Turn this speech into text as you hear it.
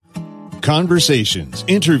Conversations,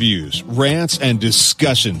 interviews, rants, and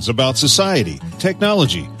discussions about society,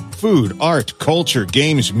 technology, food, art, culture,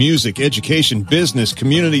 games, music, education, business,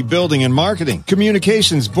 community building, and marketing,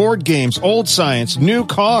 communications, board games, old science, new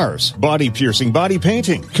cars, body piercing, body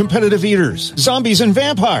painting, competitive eaters, zombies and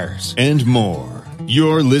vampires, and more.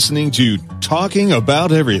 You're listening to Talking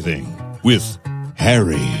About Everything with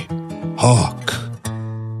Harry Hawk.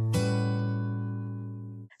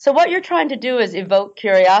 So what you're trying to do is evoke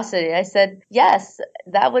curiosity. I said, yes,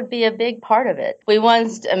 that would be a big part of it. We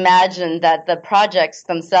once imagined that the projects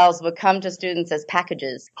themselves would come to students as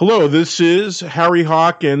packages. Hello, this is Harry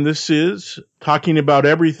Hawk, and this is Talking About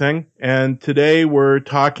Everything. And today we're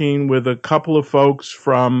talking with a couple of folks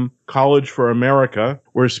from College for America.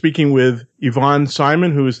 We're speaking with Yvonne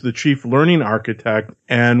Simon, who is the Chief Learning Architect,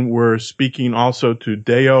 and we're speaking also to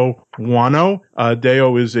Deo Wano.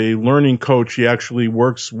 Deo is a learning coach. He actually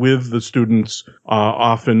works with the students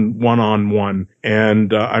often one-on-one.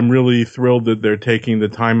 And I'm really thrilled that they're taking the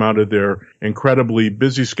time out of their incredibly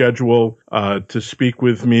busy schedule to speak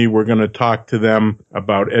with me. We're going to talk to them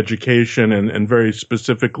about education and very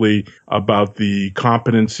specifically about the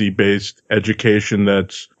competency-based education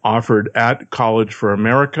that's offered at College for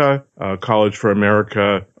America. College for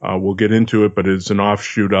America, we'll get into it, but it's an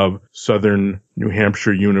offshoot of Southern New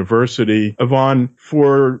Hampshire University. Yvonne,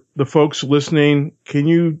 for the folks listening, can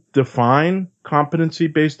you define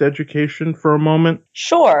competency-based education for a moment?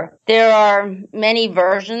 Sure. There are many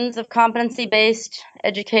versions of competency-based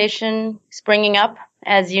education springing up,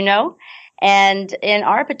 as you know. And in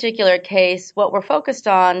our particular case, what we're focused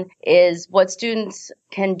on is what students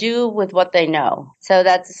can do with what they know. So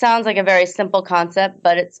that sounds like a very simple concept,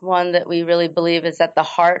 but it's one that we really believe is at the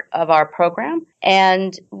heart of our program.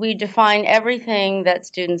 And we define everything that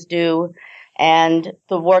students do and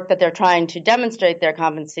the work that they're trying to demonstrate their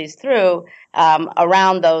competencies through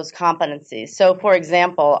around those competencies. So, for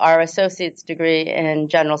example, our associate's degree in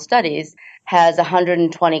general studies has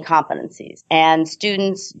 120 competencies, and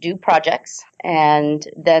students do projects and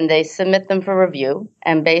then they submit them for review,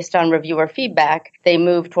 and based on reviewer feedback, they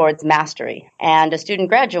move towards mastery. And a student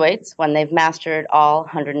graduates when they've mastered all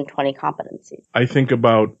 120 competencies. I think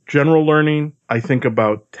about general learning, I think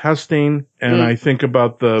about testing, and I think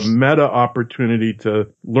about the meta opportunity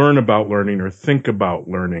to learn about learning or think about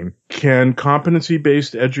learning. Can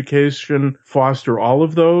competency-based education foster all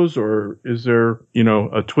of those, or is there,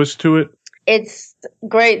 a twist to it? It's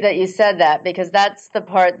great that you said that, because that's the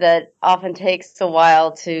part that often takes a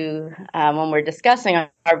while to, when we're discussing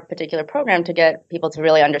our particular program, to get people to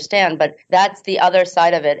really understand. But that's the other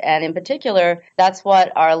side of it. And in particular, that's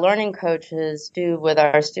what our learning coaches do with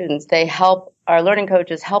our students. Our learning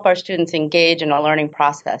coaches help our students engage in a learning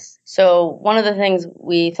process. So one of the things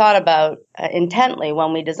we thought about intently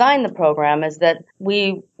when we designed the program is that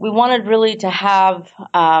we wanted really to have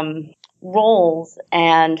roles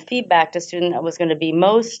and feedback to students that was going to be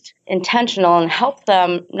most intentional and help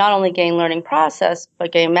them not only gain learning process,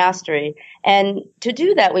 but gain mastery. And to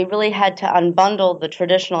do that, we really had to unbundle the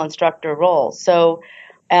traditional instructor role. So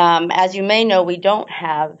as you may know, we don't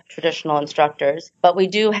have traditional instructors, but we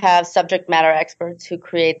do have subject matter experts who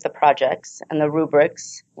create the projects and the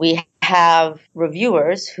rubrics. We have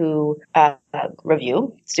reviewers who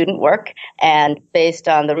review student work and based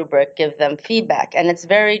on the rubric give them feedback. And it's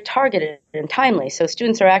very targeted and timely. So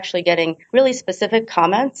students are actually getting really specific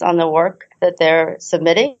comments on the work that they're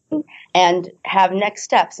submitting and have next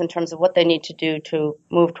steps in terms of what they need to do to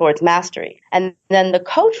move towards mastery. And then the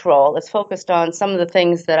coach role is focused on some of the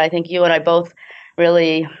things that I think you and I both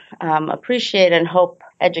really appreciate and hope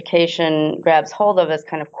education grabs hold of as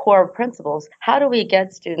kind of core principles. How do we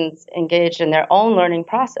get students engaged in their own learning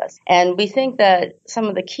process? And we think that some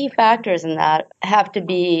of the key factors in that have to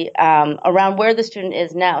be around where the student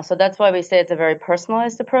is now. So that's why we say it's a very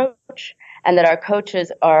personalized approach, and that our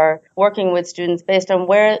coaches are working with students based on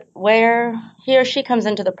where he or she comes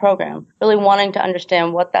into the program, really wanting to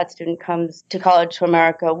understand what that student comes to College for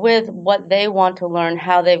America with, what they want to learn,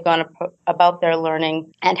 how they've gone about their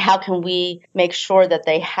learning, and how can we make sure that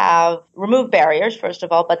they remove barriers, first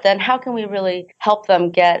of all, but then how can we really help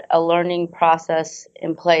them get a learning process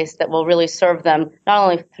in place that will really serve them not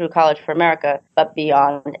only through College for America, but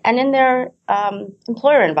beyond, and in their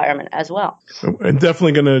employer environment as well. I'm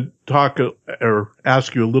definitely going to talk or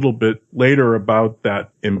ask you a little bit later about that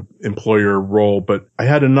employer role, but I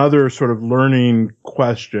had another sort of learning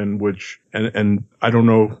question, which, and I don't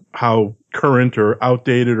know how current or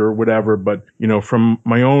outdated or whatever, but, from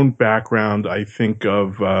my own background, I think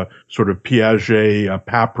of sort of Piaget,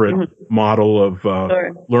 Papert model of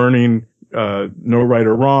learning no right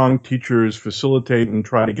or wrong. Teachers facilitate and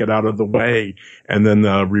try to get out of the way. And then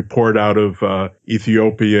the report out of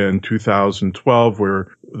Ethiopia in 2012, where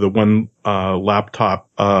the one laptop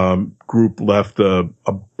group left a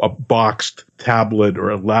boxed tablet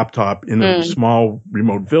or a laptop in a small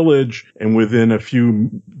remote village, and within a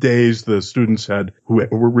few days the students who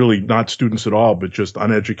were really not students at all but just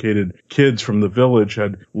uneducated kids from the village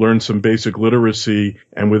had learned some basic literacy,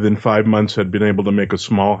 and within 5 months had been able to make a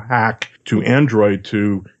small hack to Android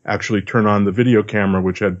to actually turn on the video camera,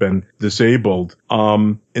 which had been disabled.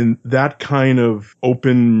 And that kind of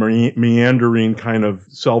open, meandering, kind of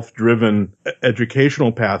self-driven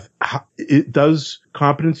educational path, does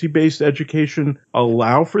competency-based education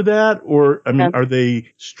allow for that? Or, I mean, are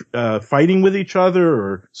they fighting with each other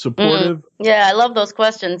or supportive? Yeah, I love those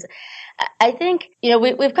questions. I think,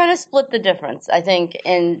 we've kind of split the difference, I think,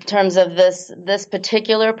 in terms of this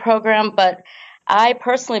particular program, but I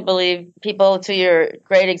personally believe people, to your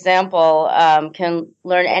great example, can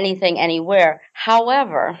learn anything, anywhere.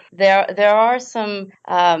 However, there are some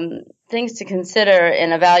things to consider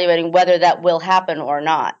in evaluating whether that will happen or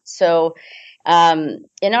not. So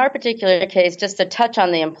in our particular case, just to touch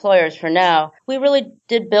on the employers for now, we really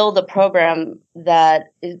did build a program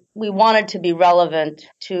that we wanted to be relevant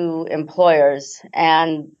to employers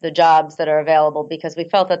and the jobs that are available, because we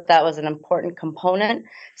felt that that was an important component.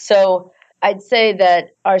 So I'd say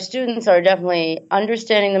that our students are definitely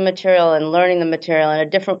understanding the material and learning the material in a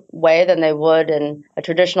different way than they would in a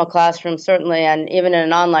traditional classroom, certainly, and even in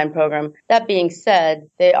an online program. That being said,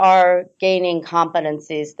 they are gaining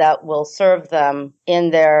competencies that will serve them in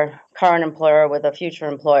their current employer with a future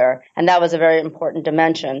employer. And that was a very important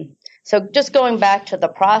dimension. So just going back to the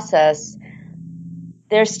process,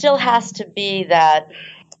 there still has to be that,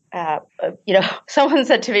 someone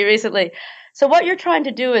said to me recently, so what you're trying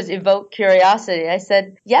to do is evoke curiosity. I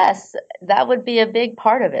said, yes, that would be a big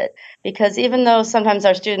part of it, because even though sometimes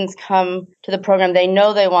our students come to the program, they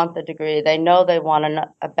know they want the degree, they know they want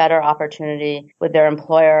a better opportunity with their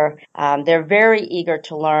employer. They're very eager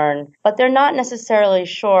to learn, but they're not necessarily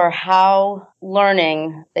sure how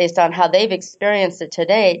learning, based on how they've experienced it to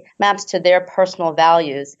date, maps to their personal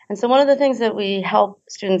values. And so one of the things that we help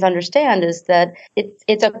students understand is that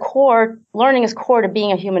learning is core to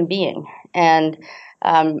being a human being. And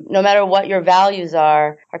no matter what your values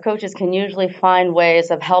are, our coaches can usually find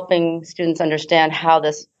ways of helping students understand how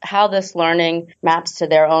this learning maps to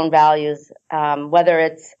their own values, whether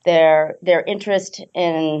it's their interest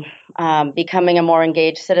in becoming a more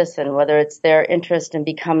engaged citizen, whether it's their interest in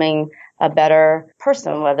becoming a better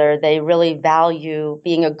person, whether they really value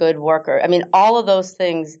being a good worker. I mean, all of those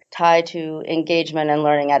things tie to engagement and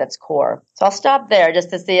learning at its core. So I'll stop there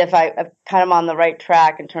just to see if I'm kind of on the right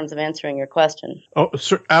track in terms of answering your question. Oh,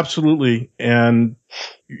 sir, absolutely. And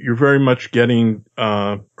you're very much getting,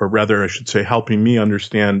 or rather, I should say, helping me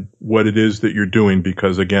understand what it is that you're doing,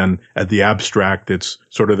 because again, at the abstract, it's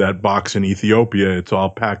sort of that box in Ethiopia. It's all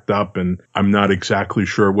packed up and I'm not exactly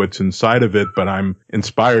sure what's inside of it, but I'm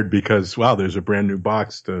inspired because, wow, there's a brand new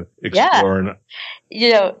box to explore.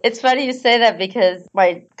 Yeah. It's funny you say that, because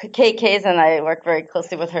Kate Kays and I work very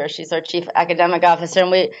closely with her. She's our chief academic officer.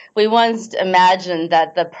 And we once imagined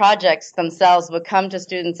that the projects themselves would come to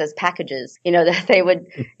students as packages, that they would,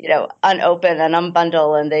 unopen and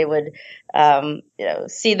unbundle, and they would,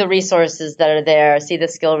 see the resources that are there, see the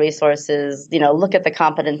skill resources, look at the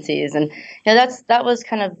competencies. And, that was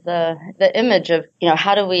kind of the image of,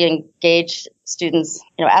 how do we engage students,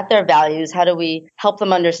 at their values? How do we help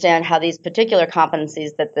them understand how these particular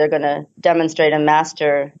competencies that they're going to demonstrate and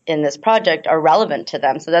master in this project are relevant to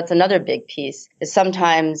them? So that's another big piece, is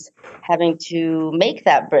sometimes having to make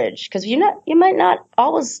that bridge, because you might not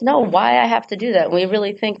always know why I have to do that. We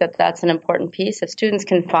really think that that's an important piece. If students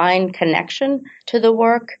can find connection to the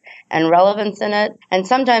work and relevance in it, and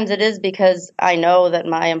sometimes it is because I know that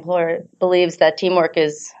my employer believes that teamwork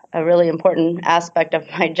is a really important aspect of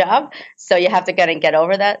my job. So you have to kind of get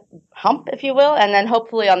over that hump, if you will. And then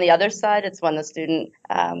hopefully on the other side, it's when the student,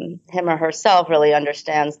 him or herself, really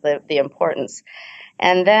understands the importance.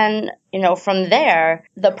 And then, from there,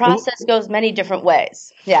 the process goes many different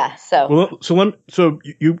ways. Yeah. So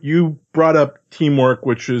you brought up teamwork,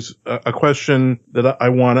 which is a question that I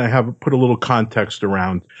want to put a little context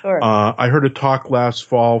around. Sure. I heard a talk last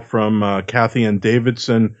fall from Kathy Ann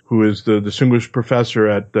Davidson, who is the distinguished professor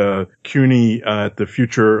at CUNY at the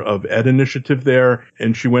Future of Ed initiative there,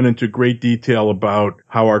 and she went into great detail about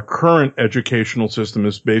how our current educational system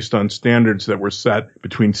is based on standards that were set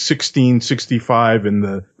between 1665 and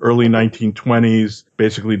the early 1920s,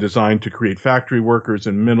 basically designed to create factory workers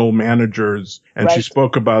and middle managers. And Right. she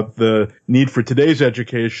spoke about the need for today's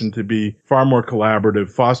education to be far more collaborative,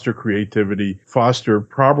 foster creativity, foster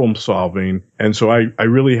problem solving. And so I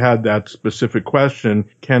really had that specific question.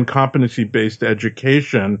 Can competency-based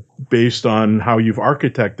education, based on how you've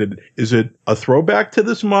architected, is it a throwback to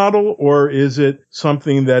this model, or is it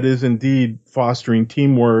something that is indeed fostering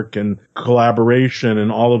teamwork and collaboration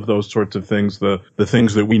and all of those sorts of things, the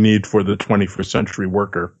things that we need for the 21st century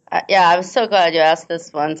worker? Yeah, I'm so glad you asked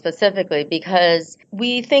this one specifically, because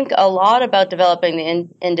we think a lot about developing the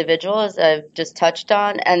individual, as I've just touched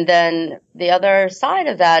on, and then the other side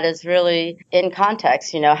of that is really in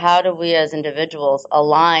context. How do we as individuals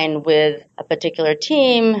align with a particular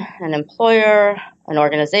team, an employer, an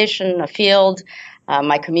organization, a field,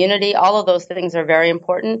 my community? All of those things are very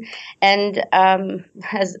important. And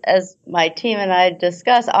as my team and I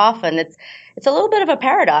discuss often, it's a little bit of a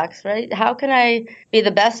paradox, right? How can I be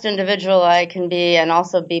the best individual I can be and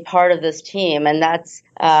also be part of this team? And that's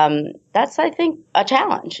I think, a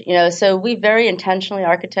challenge. So we very intentionally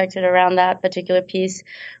architected around that particular piece.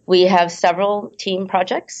 We have several team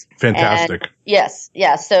projects. Fantastic. Yes.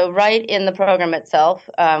 So right in the program itself,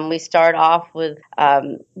 we start off with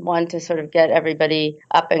one to sort of get everybody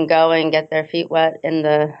up and going, get their feet wet in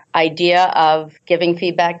the idea of giving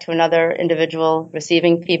feedback to another individual,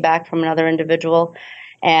 receiving feedback from another individual.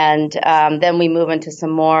 And then we move into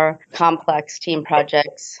some more complex team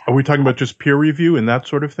projects. Are we talking about just peer review and that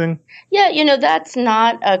sort of thing? Yeah, that's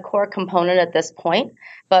not a core component at this point.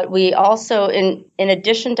 But we also, in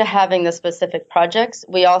addition to having the specific projects,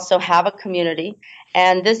 we also have a community.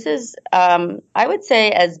 And this is, I would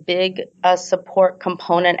say, as big a support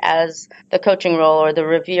component as the coaching role or the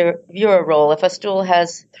reviewer role. If a stool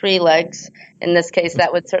has 3 legs, in this case,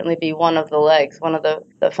 that would certainly be one of the legs. One of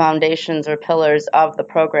the foundations or pillars of the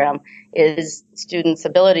program is students'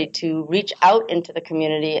 ability to reach out into the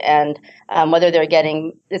community, and whether they're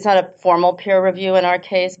getting, it's not a formal peer review in our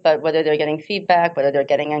case, but whether they're getting feedback, whether they're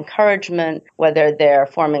getting encouragement, whether they're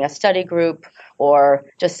forming a study group, or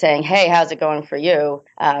just saying, hey, how's it going for you?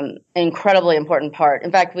 Incredibly important part.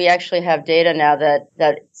 In fact, we actually have data now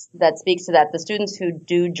that speaks to that. The students who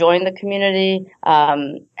do join the community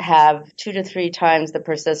have 2 to 3 times the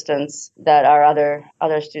persistence that our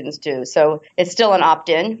other students do. So it's still an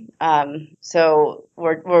opt-in. So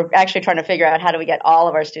we're actually trying to figure out how do we get all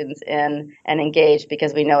of our students in and engaged,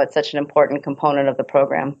 because we know it's such an important component of the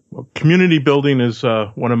program. Well, community building is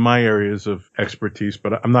one of my areas of expertise,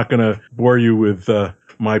 but I'm not going to bore you with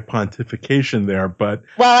my pontification there. But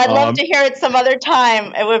well, I'd love to hear it some other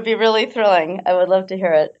time. It would be really thrilling. I would love to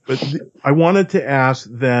hear it. But I wanted to ask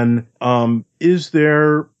then, is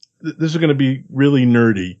there, this is going to be really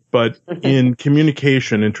nerdy, but in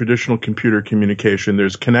communication, in traditional computer communication,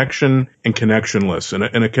 there's connection and connectionless. And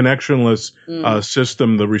in a connectionless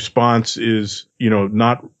system, the response is,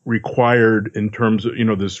 not required in terms of,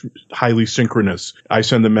 this highly synchronous. I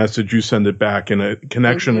send a message, you send it back. In a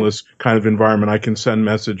connectionless kind of environment, I can send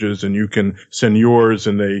messages and you can send yours,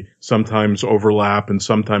 and they sometimes overlap and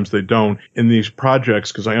sometimes they don't. In these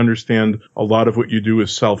projects, because I understand a lot of what you do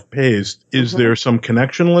is self-paced, is there some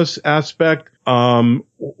connectionless aspect?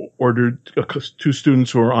 Or do 2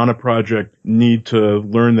 students who are on a project need to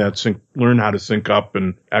learn how to sync up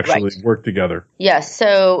and actually work together? Yes.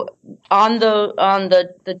 So on the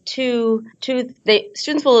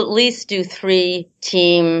students will at least do 3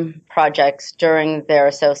 team projects during their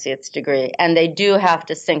associate's degree, and they do have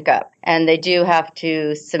to sync up, and they do have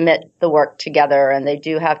to submit the work together, and they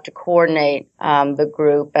do have to coordinate the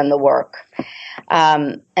group and the work.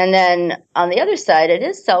 And then on the other side, it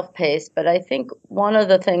is self-paced, but I think one of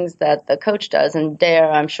the things that the coach does, and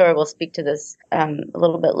Dare, I'm sure will speak to this a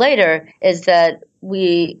little bit later, is that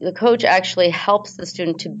the coach actually helps the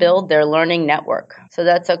student to build their learning network. So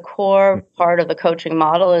that's a core part of the coaching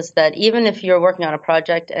model, is that even if you're working on a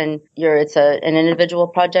project and it's an individual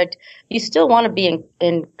project, you still want to be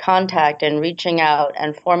in contact and reaching out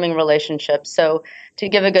and forming relationships. So to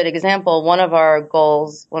give a good example, one of our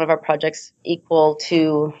goals, one of our projects equal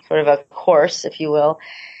to sort of a course, if you will,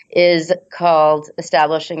 is called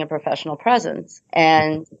Establishing a Professional Presence.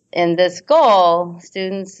 And in this goal,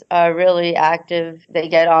 students are really active. They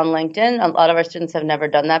get on LinkedIn. A lot of our students have never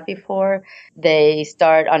done that before. They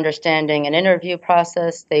start understanding an interview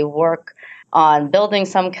process. They work on building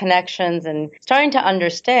some connections and starting to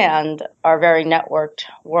understand our very networked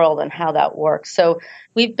world and how that works. So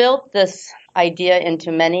we've built this idea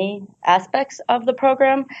into many aspects of the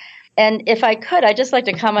program. And if I could, I'd just like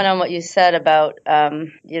to comment on what you said about,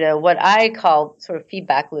 what I call sort of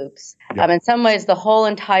feedback loops. Yeah. In some ways, the whole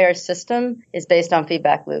entire system is based on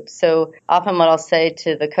feedback loops. So often what I'll say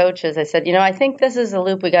to the coaches, I said, I think this is a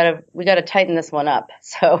loop. We gotta tighten this one up.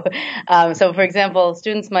 So for example,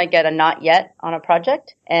 students might get a not yet on a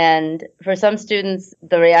project. And for some students,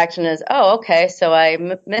 the reaction is, oh, okay, so I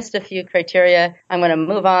missed a few criteria. I'm going to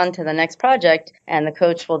move on to the next project. And the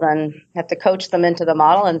coach will then have to coach them into the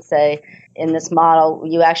model and say, in this model,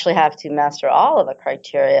 you actually have to master all of the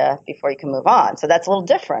criteria before you can move on. So that's a little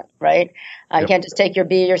different, right? You can't just take your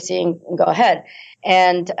B, your C, and go ahead.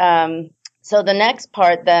 And so the next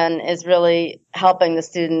part then is really helping the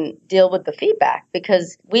student deal with the feedback,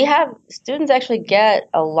 because we have students actually get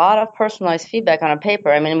a lot of personalized feedback on a paper.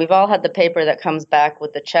 I mean, we've all had the paper that comes back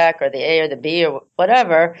with the check or the A or the B or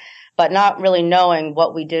whatever, but not really knowing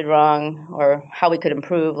what we did wrong or how we could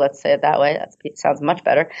improve. Let's say it that way. That sounds much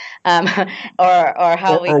better. Or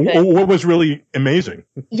how we could. What was really amazing.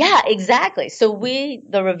 Yeah, exactly. So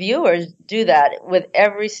the reviewers do that with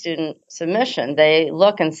every student submission. They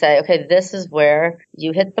look and say, okay, this is where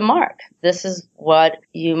you hit the mark. This is what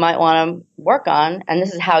you might want to work on, and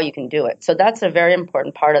this is how you can do it. So that's a very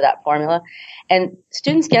important part of that formula. And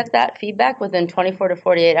students get that feedback within 24 to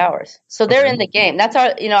 48 hours. So they're in the game. That's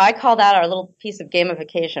I call that our little piece of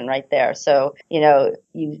gamification right there. So,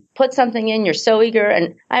 you put something in, you're so eager.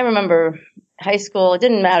 And I remember high school, it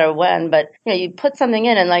didn't matter when, but, you put something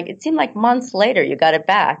in and it seemed like months later you got it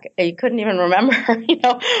back. And you couldn't even remember,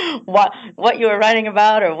 what you were writing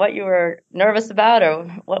about or what you were nervous about or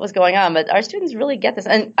what was going on. But our students really get this.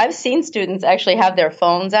 And I've seen students actually have their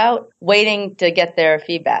phones out waiting to get their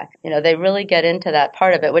feedback. They really get into that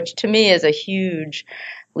part of it, which to me is a huge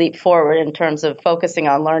leap forward in terms of focusing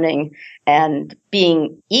on learning and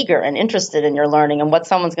being eager and interested in your learning and what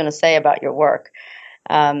someone's going to say about your work.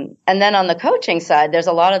 And then on the coaching side, there's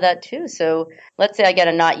a lot of that too. So let's say I get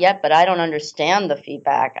a not yet, but I don't understand the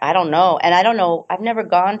feedback. I don't know. And I don't know. I've never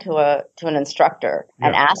gone to an instructor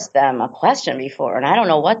and asked them a question before, and I don't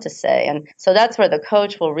know what to say. And so that's where the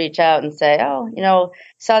coach will reach out and say, oh,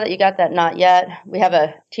 saw that you got that not yet. We have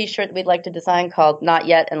a t-shirt that we'd like to design called Not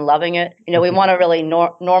Yet and Loving It. We want to really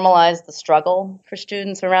normalize the struggle for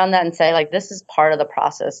students around that and say, this is part of the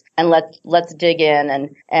process, and let's dig in.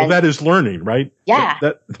 And well, that is learning, right? Yeah.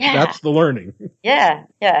 That's the learning. Yeah,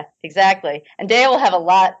 exactly. And Dale will have a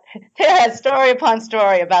lot. Dale has story upon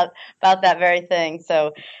story about that very thing.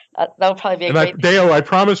 So that'll probably be a great. Dale, I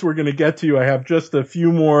promise we're going to get to you. I have just a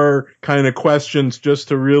few more kind of questions just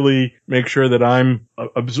to really make sure that I'm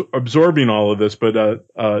absorbing all of this. But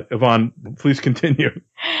Yvonne, please continue.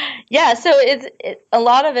 Yeah, so a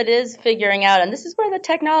lot of it is figuring out, and this is where the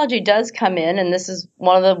technology does come in, and this is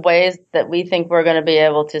one of the ways that we think we're going to be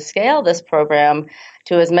able to scale this program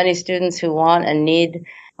to as many students who want and need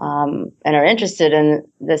and are interested in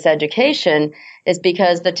this education, is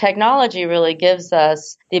because the technology really gives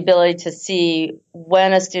us the ability to see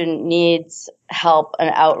when a student needs help and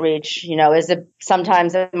outreach.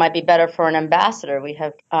 Sometimes it might be better for an ambassador. We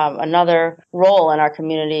have another role in our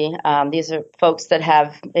community. These are folks that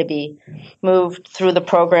have maybe moved through the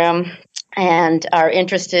program and are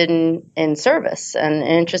interested in service and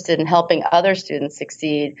interested in helping other students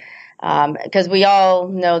succeed. Because we all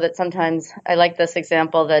know that sometimes, I like this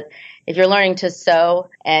example, that if you're learning to sew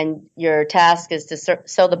and your task is to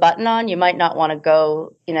sew the button on, you might not want to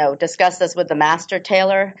go, discuss this with the master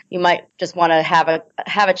tailor. You might just want to have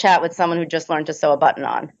a chat with someone who just learned to sew a button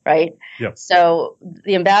on, right? Yep. So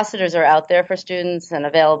the ambassadors are out there for students and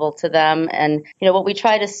available to them. And, what we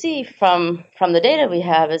try to see from the data we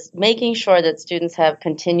have is making sure that students have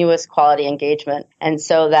continuous quality engagement. And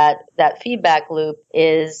so that feedback loop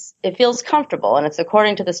it feels comfortable, and it's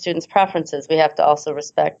according to the students' preferences. We have to also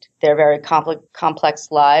respect their very complex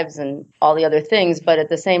lives and all the other things. But at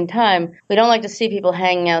the same time, we don't like to see people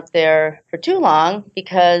hanging out there for too long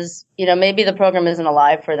because, maybe the program isn't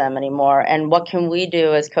alive for them anymore. And what can we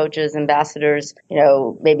do as coaches, ambassadors?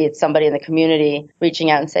 Maybe it's somebody in the community reaching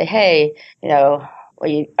out and say, hey, are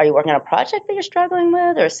you working on a project that you're struggling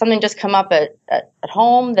with, or something just come up at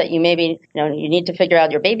home that you maybe, you need to figure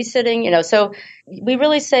out your babysitting, so we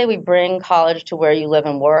really say we bring college to where you live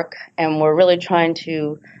and work. And we're really trying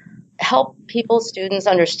to help students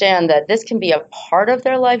understand that this can be a part of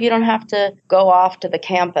their life. You don't have to go off to the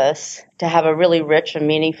campus to have a really rich and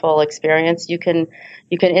meaningful experience. You can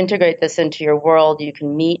integrate this into your world. You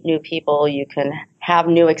can meet new people. You can have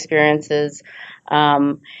new experiences.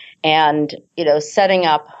 And, setting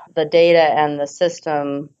up the data and the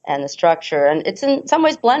system and the structure. And it's in some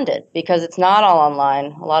ways blended because it's not all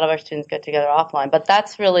online. A lot of our students get together offline, but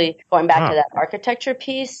that's really going back to that architecture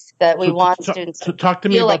piece that we want students to talk to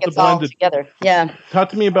me feel about like it's the blended, all together. Yeah. Talk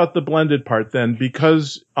to me about the blended part then,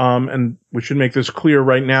 because, and we should make this clear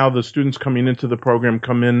right now, the students coming into the program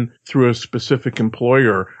come in through a specific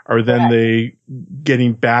employer. Are then they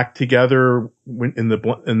getting back together in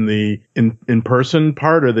the in-person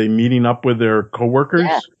part? Are they meeting up with their coworkers?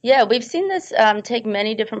 Yeah, we've seen this take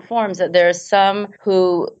many different forms. That there are some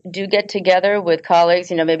who do get together with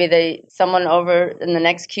colleagues. You know, maybe someone over in the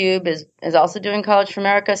next cube is also doing College for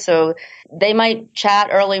America, so they might chat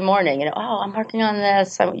early morning. You know, oh, I'm working on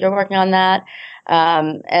this. You're working on that.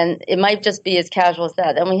 And it might just be as casual as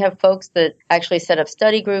that. And we have folks that actually set up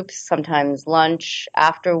study groups, sometimes lunch,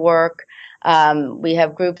 after work. We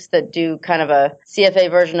have groups that do kind of a CFA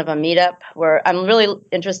version of a meetup, where I'm really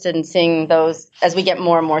interested in seeing those as we get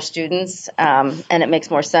more and more students. And it makes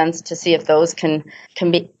more sense to see if those can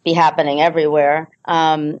be happening everywhere.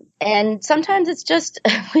 And sometimes it's just,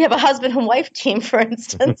 we have a husband and wife team, for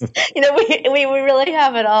instance. You know, we really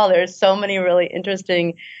have it all. There's so many really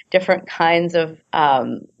interesting different kinds of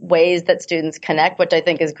ways that students connect, which I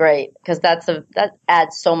think is great, because that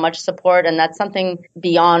adds so much support, and that's something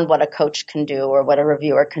beyond what a coach can do or what a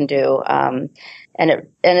reviewer can do. And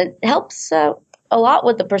it helps a lot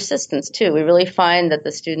with the persistence too. We really find that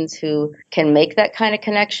the students who can make that kind of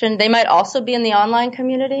connection, they might also be in the online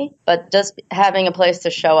community, but just having a place to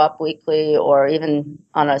show up weekly or even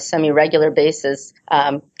on a semi-regular basis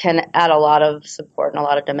can add a lot of support and a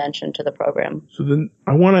lot of dimension to the program. So then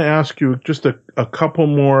I want to ask you just a couple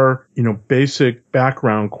more, basic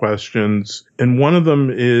background questions. And one of them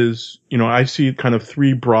is, I see kind of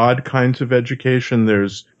three broad kinds of education.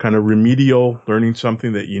 There's kind of remedial, learning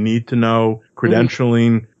something that you need to know,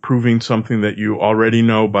 credentialing, proving something that you already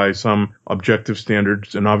know by some objective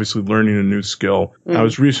standards, and obviously learning a new skill. I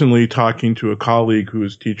was recently talking to a colleague who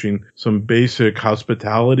was teaching some basic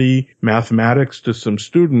hospitality mathematics to some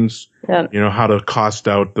students, how to cost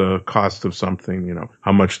out the cost of something,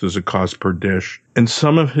 how much does it cost per dish. And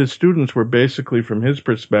some of his students were basically, from his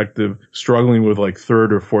perspective, struggling with like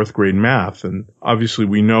third or fourth grade math. And obviously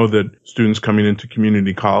we know that students coming into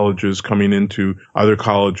community colleges, coming into other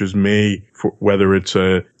colleges may, whether it's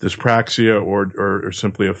a dyspraxia or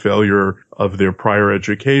simply a failure of their prior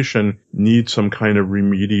education, need some kind of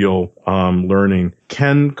remedial learning.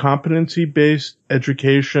 Can competency-based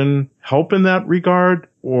education help in that regard,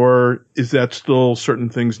 or is that still certain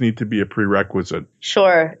things need to be a prerequisite?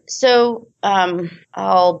 Sure. So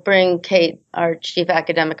I'll bring Kate, our Chief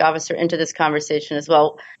Academic Officer, into this conversation as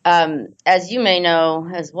well. As you may know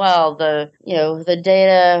as well, the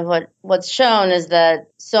data, what's shown is that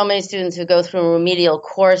so many students who go through remedial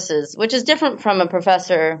courses, which is different from a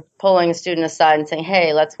professor pulling a student aside and saying,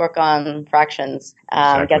 hey, let's work on fractions,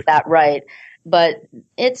 get that right. But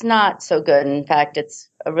it's not so good. In fact, it's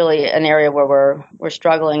really an area where we're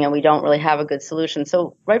struggling and we don't really have a good solution.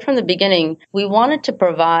 So right from the beginning, we wanted to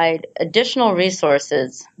provide additional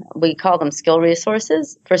resources. We call them skill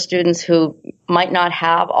resources for students who might not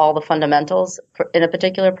have all the fundamentals in a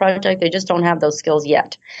particular project. They just don't have those skills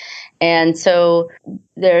yet. And so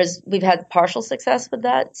we've had partial success with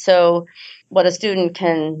that. So what a student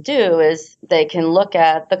can do is they can look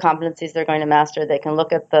at the competencies they're going to master. They can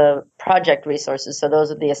look at the project resources. So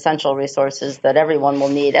those are the essential resources that everyone will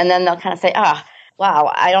need. And then they'll kind of say,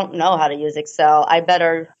 wow, I don't know how to use Excel. I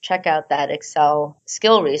better check out that Excel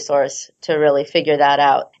skill resource to really figure that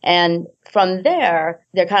out. And from there,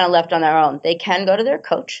 they're kind of left on their own. They can go to their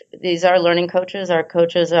coach. These are learning coaches. Our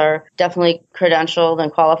coaches are definitely credentialed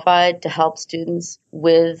and qualified to help students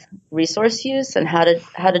with resource use and how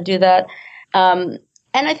to do that.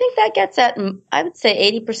 And I think that gets at, I would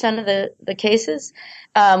say, 80% of the cases.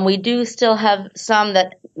 We do still have some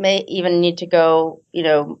that may even need to go,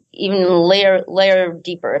 even layer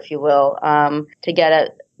deeper, if you will, to get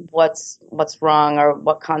at what's wrong or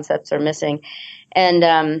what concepts are missing.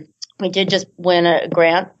 And we did just win a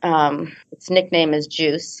grant. Its nickname is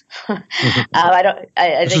Juice. I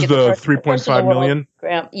think it's the 3.5 million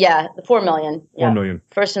grant. Yeah, the 4 million. Yeah. 4 million.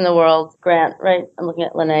 First in the world grant, right? I'm looking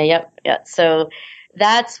at Lene. Yep. Yeah. So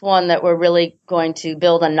that's one that we're really going to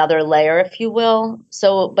build another layer, if you will.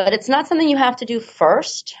 So, but it's not something you have to do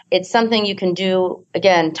first. It's something you can do,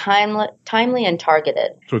 again, timely and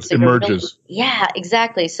targeted. So it emerges. Yeah,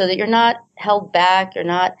 exactly. So that you're not held back, and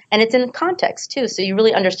it's in context too. So you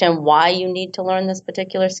really understand why you need to learn this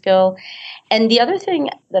particular skill. And the other thing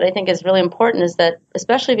that I think is really important is that,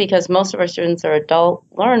 especially because most of our students are adult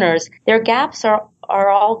learners, their gaps are are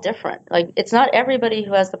all different. Like, it's not everybody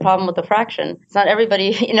who has the problem with the fraction. It's not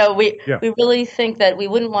everybody, we really think that we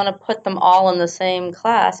wouldn't want to put them all in the same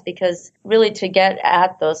class, because really to get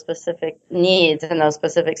at those specific needs and those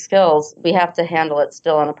specific skills, we have to handle it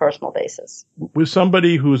still on a personal basis. With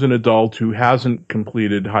somebody who's an adult who hasn't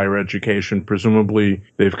completed higher education, presumably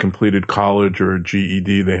they've completed college or a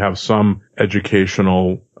GED, they have some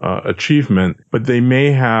educational achievement, but they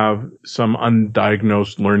may have some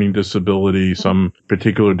undiagnosed learning disability, some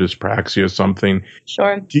particular dyspraxia, something.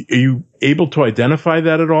 Sure. Are you able to identify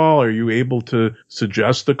that at all? Are you able to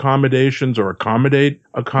suggest accommodations or accommodate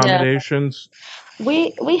accommodations? Yeah.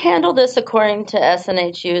 We handle this according to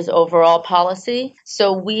SNHU's overall policy.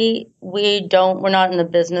 So we're not in the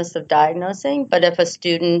business of diagnosing, but if a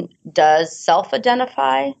student does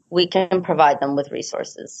self-identify, we can provide them with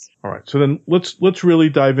resources. All right. So then let's really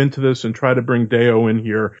dive into this and try to bring Deo in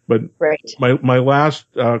here. But right. my last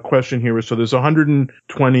question here is, so there's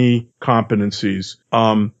 120 competencies.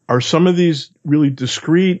 Are some of these really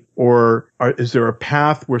discrete, or is there a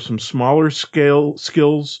path where some smaller scale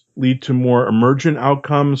skills lead to more emergent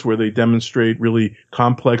outcomes where they demonstrate really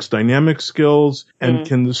complex dynamic skills? And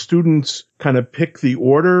can the students kind of pick the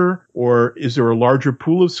order, or is there a larger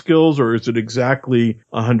pool of skills, or is it exactly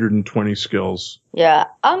 120 skills? Yeah,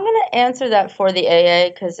 I'm going to answer that for the AA,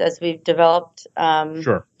 because as we've developed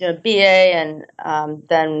Sure. BA and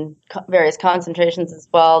then various concentrations as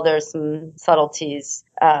well, there's some subtleties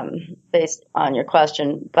based on your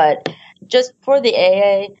question. But just for the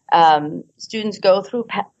AA, students go through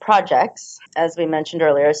projects, as we mentioned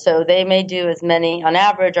earlier. So they may do as many, on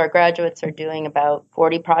average, our graduates are doing about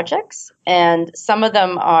 40 projects. And some of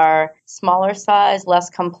them are smaller size, less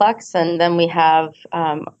complex. And then we have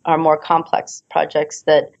our more complex projects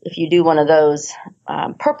that if you do one of those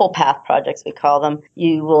purple path projects, we call them,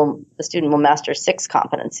 the student will master 6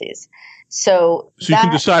 competencies. So you can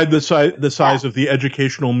decide the size of the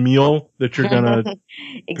educational meal that you're going to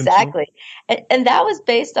exactly. And that was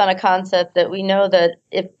based on a concept that we know that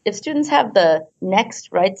if students have the next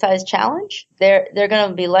right size challenge, they're going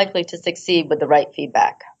to be likely to succeed with the right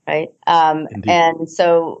feedback. Right. And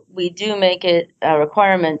so we do make it a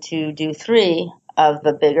requirement to do 3 of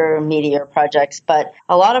the bigger, meatier projects. But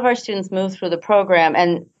a lot of our students move through the program.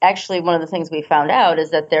 And actually, one of the things we found out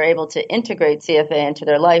is that they're able to integrate CFA into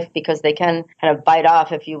their life, because they can kind of bite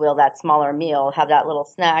off, if you will, that smaller meal, have that little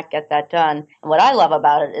snack, get that done. And what I love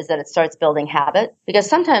about it is that it starts building habit, because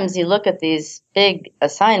sometimes you look at these big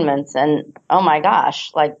assignments and, oh my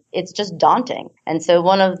gosh, like it's just daunting. And so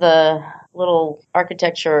one of the little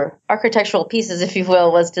architectural pieces, if you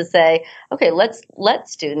will, was to say, okay, let's let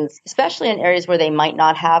students, especially in areas where they might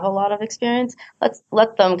not have a lot of experience, let's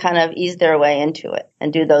let them kind of ease their way into it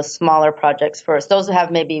and do those smaller projects first. Those who have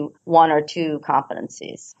maybe 1 or 2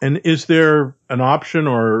 competencies. And is there an option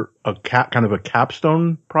or a kind of a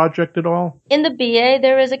capstone project at all? In the BA,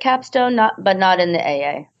 there is a capstone, but not in the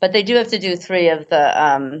AA. But they do have to do 3 of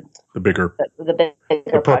the bigger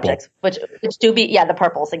projects, which do be, the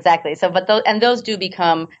purples, exactly. So, but those do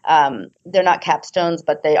become, they're not capstones,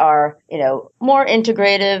 but they are, more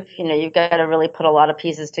integrative. You've got to really put a lot of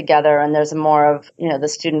pieces together, and there's more of, the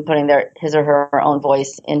student putting his or her own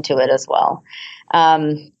voice into it as well.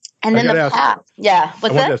 And then the path. Yeah.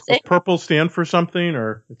 What's that? Does purple stand for something,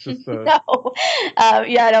 or it's just No.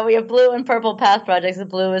 We have blue and purple path projects. The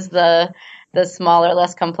blue is the smaller,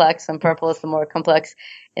 less complex, and purple is the more complex.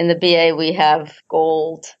 In the BA, we have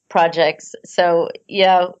gold projects. So, you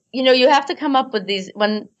have to come up with these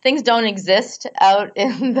when things don't exist out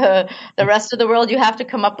in the rest of the world. You have to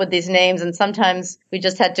come up with these names, and sometimes we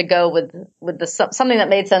just had to go with something that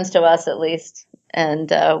made sense to us, at least, and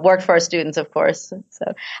worked for our students, of course. So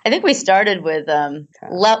I think we started with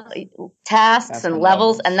tasks and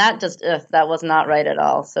levels, and that was not right at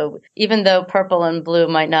all. So even though purple and blue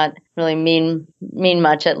might not really mean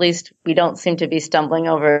much, at least we don't seem to be stumbling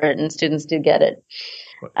over it, and students do get it.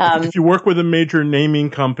 If you work with a major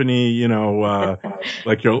naming company,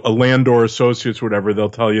 like a Landor Associates, whatever,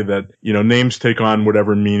 they'll tell you that, names take on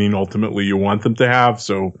whatever meaning ultimately you want them to have.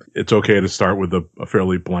 So it's okay to start with a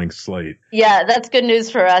fairly blank slate. Yeah, that's good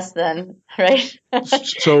news for us then, right?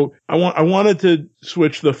 So I wanted to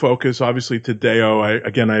switch the focus, obviously, to Deo.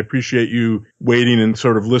 I appreciate you waiting and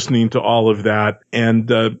sort of listening to all of that. And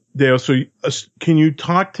Deo, so can you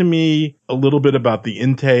talk to me a little bit about the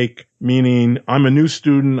intake? Meaning, I'm a new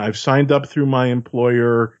student. I've signed up through my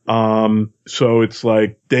employer. So it's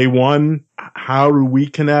like day one, how do we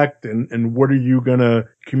connect, and what are you going to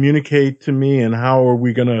communicate to me, and how are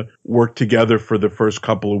we going to work together for the first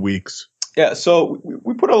couple of weeks? Yeah, so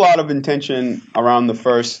we put a lot of intention around the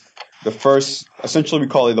first the first, essentially we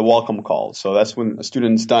call it the welcome call. So that's when a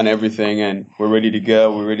student's done everything and we're ready to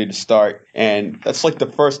go, we're ready to start. And that's like the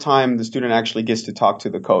first time the student actually gets to talk to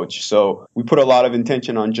the coach. So we put a lot of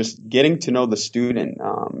intention on just getting to know the student,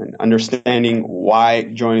 and understanding why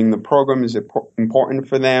joining the program is important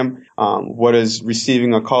for them, what does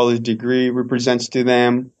receiving a college degree represents to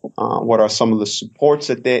them, what are some of the supports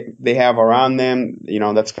that they have around them,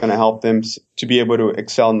 that's going to help them to be able to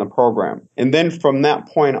excel in the program. And then from that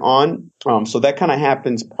point on, so that kind of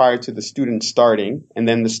happens prior to the student starting. And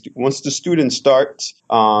then once the student starts,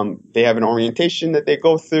 they have an orientation that they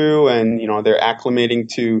go through, and, they're acclimating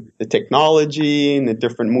to the technology and the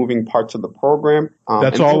different moving parts of the program.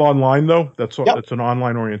 That's all online, though? That's Yep. It's an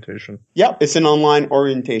online orientation? Yep, it's an online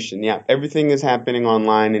orientation. Yeah, everything is happening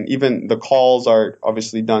online, and even the calls are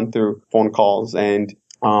obviously done through phone calls. And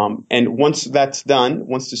once that's done,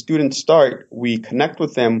 once the students start, we connect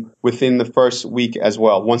with them within the first week as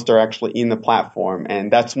well, once they're actually in the platform.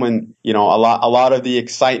 And that's when, a lot of the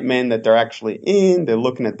excitement that they're actually in, they're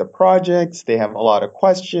looking at the projects, they have a lot of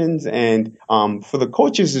questions. And for the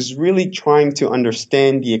coaches is really trying to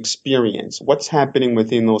understand the experience, what's happening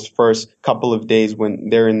within those first couple of days when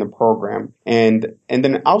they're in the program. And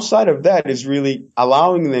then outside of that is really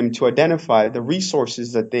allowing them to identify the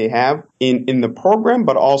resources that they have in the program,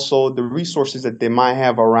 but also the resources that they might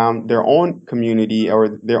have around their own community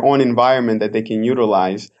or their own environment that they can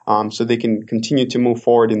utilize, so they can continue to move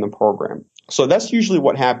forward in the program. So that's usually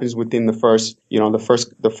what happens within the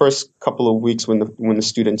first couple of weeks when the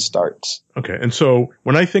student starts. Okay. And so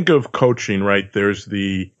when I think of coaching, right, there's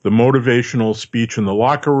the motivational speech in the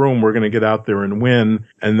locker room, we're going to get out there and win.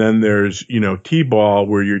 And then there's, T-ball,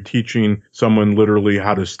 where you're teaching someone literally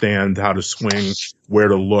how to stand, how to swing, where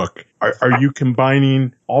to look. Are you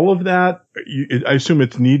combining all of that? I assume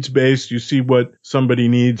it's needs-based. You see what somebody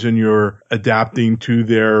needs and you're adapting to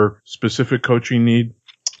their specific coaching need?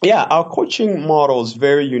 Yeah, our coaching model is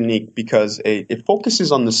very unique because it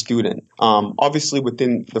focuses on the student, obviously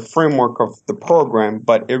within the framework of the program,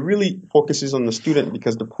 but it really focuses on the student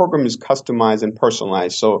because the program is customized and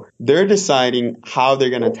personalized. So they're deciding how they're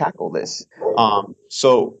going to tackle this.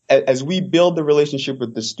 So as we build the relationship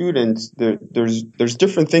with the students, there's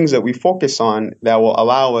different things that we focus on that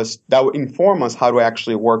will inform us how to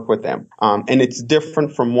actually work with them. And it's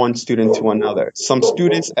different from one student to another. Some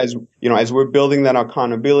students, as we're building that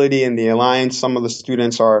accountability and the alliance, some of the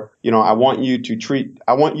students are, I want you to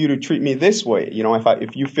treat me this way.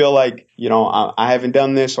 If you feel like, I haven't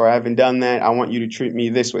done this or I haven't done that, I want you to treat me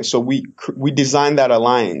this way. So we design that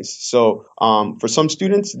alliance. So, for some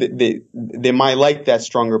students, they might like that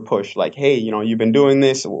stronger push, like, hey, you've been doing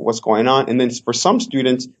this, what's going on? And then for some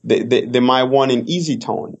students, they might want an easy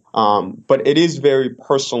tone. But it is very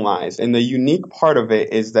personalized. And the unique part of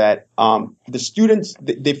it is that, the students,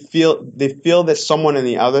 they feel that someone on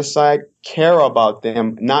the other side care about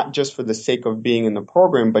them, not just for the sake of being in the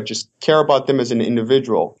program, but just care about them as an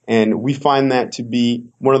individual. And we find that to be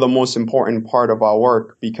one of the most important part of our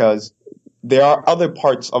work, because there are other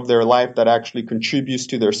parts of their life that actually contributes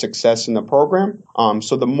to their success in the program.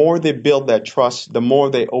 So the more they build that trust, the more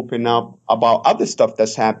they open up about other stuff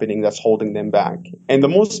that's happening that's holding them back. And the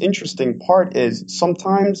most interesting part is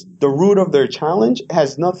sometimes the root of their challenge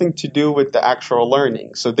has nothing to do with the actual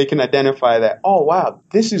learning. So they can identify that, oh, wow,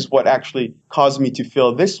 this is what actually caused me to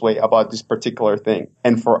feel this way about this particular thing.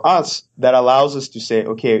 And for us, that allows us to say,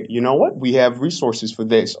 okay, you know what? We have resources for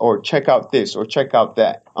this, or check out this, or check out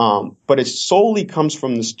that. But it solely comes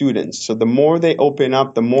from the students. So the more they open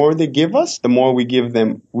up, the more they give us, the more we give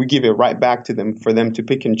it right back to them for them to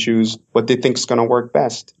pick and choose what they think is going to work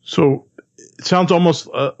best. So it sounds almost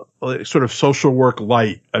like sort of social work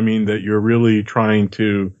light. I mean, that you're really trying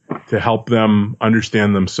to help them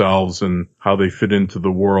understand themselves and how they fit into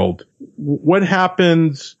the world. What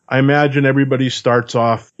happens? I imagine everybody starts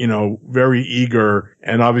off, very eager,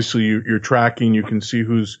 and obviously you're tracking, you can see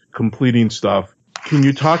who's completing stuff. Can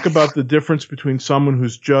you talk about the difference between someone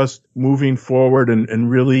who's just moving forward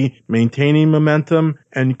and really maintaining momentum?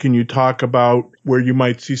 And can you talk about where you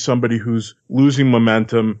might see somebody who's losing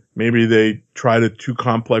momentum? Maybe they tried too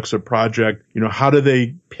complex a project. How do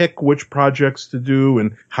they pick which projects to do,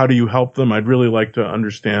 and how do you help them? I'd really like to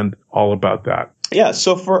understand all about that. Yeah,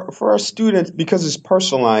 so for our students, because it's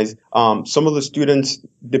personalized, some of the students,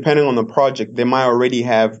 depending on the project, they might already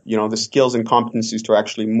have, the skills and competencies to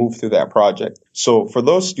actually move through that project. So for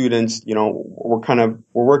those students, we're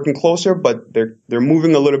working closer, but they're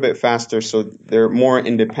moving a little bit faster, so they're more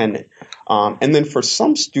independent. And then for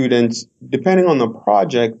some students, depending on the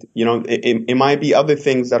project, it might be other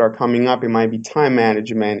things that are coming up. It might be time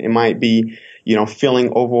management. It might be,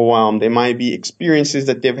 feeling overwhelmed. It might be experiences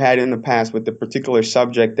that they've had in the past with the particular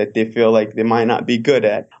subject that they feel like they might not be good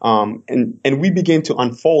at. And we begin to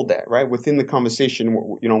unfold that, right? Within the conversation,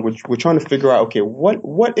 we're trying to figure out, okay,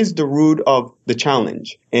 what is the root of the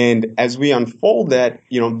challenge? And as we unfold that,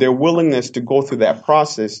 their willingness to go through that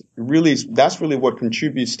process that's really what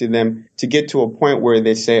contributes to them to get to a point where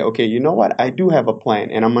they say, okay, you know what? I do have a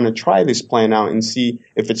plan and I'm going to try this plan out and see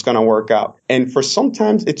if it's going to work out. And for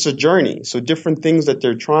sometimes it's a journey. So different things that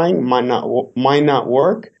they're trying might not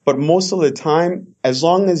work. But most of the time, as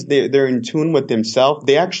long as they're in tune with themselves,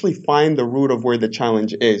 they actually find the root of where the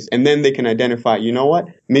challenge is. And then they can identify, you know what?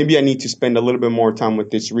 Maybe I need to spend a little bit more time with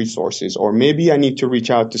these resources, or maybe I need to reach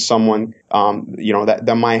out to someone,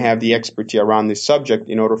 that might have the expertise around this subject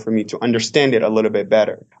in order for me to understand it a little bit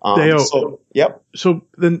better. Yep. So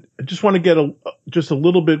then I just want to get just a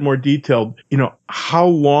little bit more detailed. How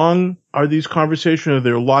long are these conversations? Are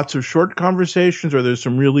there lots of short conversations? Are there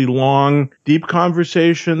some really long, deep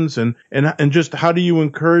conversations? And just how do you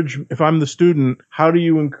encourage, if I'm the student, how do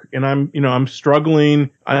you, and I'm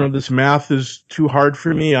struggling. I know this math is too hard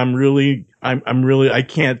for me. I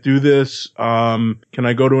can't do this. Can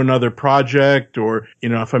I go to another project? Or,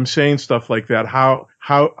 if I'm saying stuff like that,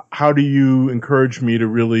 how do you encourage me to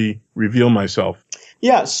really reveal myself?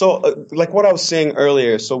 Yeah, so like what I was saying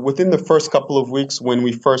earlier, so within the first couple of weeks when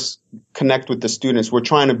we first connect with the students, we're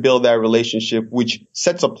trying to build that relationship, which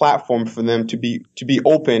sets a platform for them to be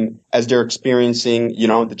open as they're experiencing,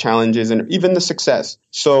 the challenges and even the success.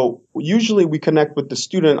 So usually we connect with the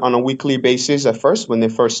student on a weekly basis at first when they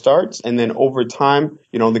first start, and then over time,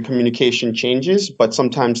 the communication changes, but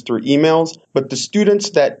sometimes through emails. But the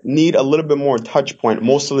students that need a little bit more touch point,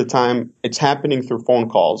 most of the time it's happening through phone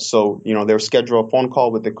calls. So, they'll schedule a phone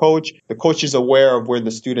call with the coach. The coach is aware of where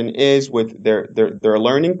the student is with their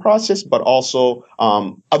learning process, but also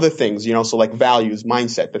other things, so like values,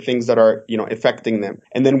 mindset, the things that are, affecting them.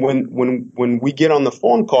 And then when we get on the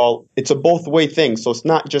phone call, it's a both way thing. So it's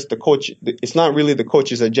not just the coach. It's not really the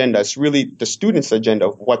coach's agenda. It's really the student's agenda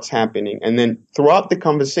of what's happening. And then throughout the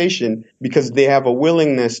conversation, because they have a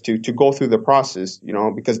willingness to go through the process,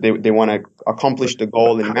 because they want to accomplish the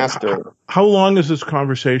goal and master. How long is this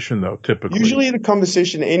conversation though, typically? Usually the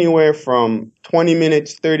conversation anywhere from 20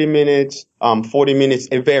 minutes, 30 minutes, 40 minutes.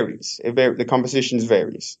 It varies. The conversations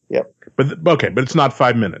varies. Yep. But it's not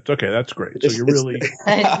 5 minutes. Okay, that's great. So you're really.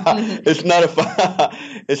 It's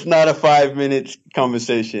not a 5 minutes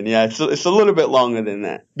conversation. Yeah, it's a little bit longer than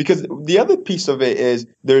that, because the other piece of it is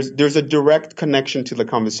there's a direct connection to the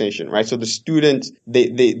conversation, right? So the students,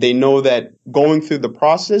 they know that going through the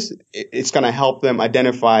process, it's going to help them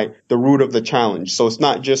identify the root of the challenge. So it's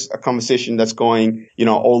not just a conversation that's going,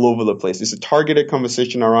 all over the place. It's a targeted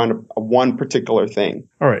conversation around one particular thing.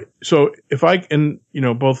 All right. So if I can,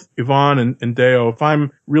 both Yvonne and Deo, if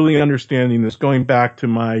I'm really understanding this, going back to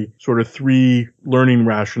my sort of 3 learning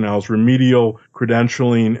rationales, remedial,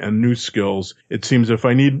 credentialing, and new skills, it seems if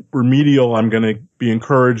I need remedial, I'm going to be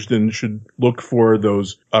encouraged and should look for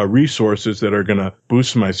those resources that are going to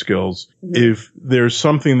boost my skills. Mm-hmm. If there's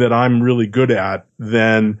something that I'm really good at,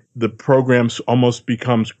 then the program almost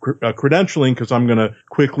becomes credentialing, because I'm going to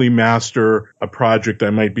quickly master a project.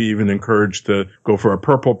 I might be even encouraged to go for a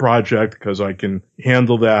purple project because I can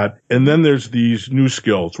handle that. And then there's these new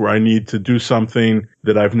skills where I need to do something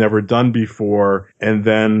that I've never done before, and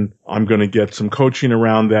then I'm going to get some coaching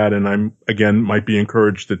around that, and I'm, again, might be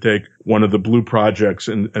encouraged to take one of the blue projects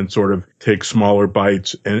and sort of take smaller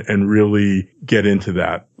bites and really get into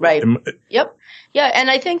that. Right. Yep. Yeah, and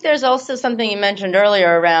I think there's also something you mentioned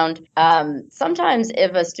earlier around sometimes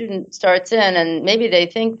if a student starts in and maybe they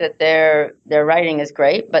think that their writing is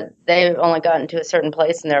great, but they've only gotten to a certain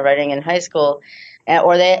place in their writing in high school,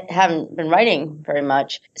 or they haven't been writing very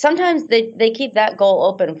much. Sometimes they keep that goal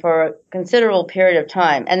open for a considerable period of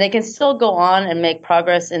time, and they can still go on and make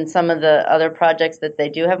progress in some of the other projects that they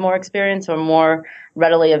do have more experience or more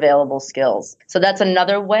readily available skills. So that's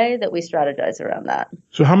another way that we strategize around that.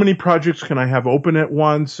 So how many projects can I have open at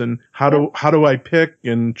once, and how do I pick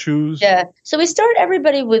and choose? Yeah. So we start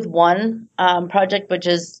everybody with one project, which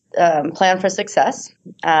is Plan for Success.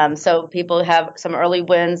 So people have some early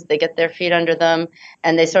wins, they get their feet under them,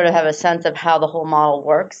 and they sort of have a sense of how the whole model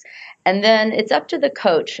works. And then it's up to the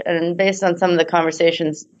coach. And based on some of the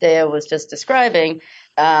conversations Deo was just describing,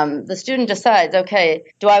 the student decides, okay,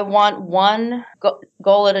 do I want one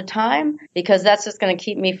goal at a time? Because that's just going to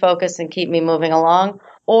keep me focused and keep me moving along.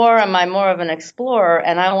 Or am I more of an explorer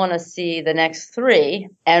and I want to see the next 3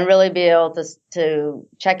 and really be able to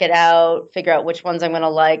check it out, figure out which ones I'm going to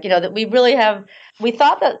like? That we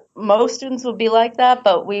thought that most students would be like that,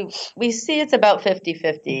 but we see it's about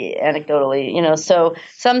 50-50 anecdotally, so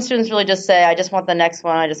some students really just say, I just want the next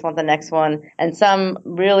one. I just want the next one. And some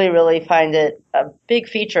really, really find it a big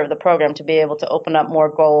feature of the program to be able to open up more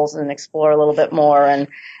goals and explore a little bit more and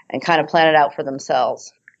kind of plan it out for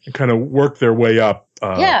themselves. And kind of work their way up.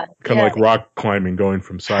 Kind of like rock climbing, going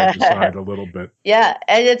from side to side a little bit. Yeah,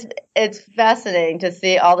 and it's fascinating to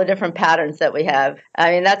see all the different patterns that we have.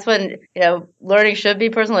 I mean, that's when, learning should be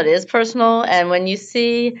personal. It is personal. And when you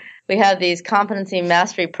see we have these competency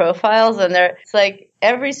mastery profiles, and it's like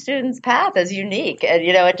every student's path is unique. And,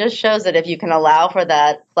 it just shows that if you can allow for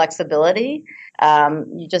that flexibility,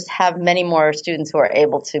 you just have many more students who are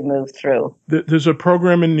able to move through. There's a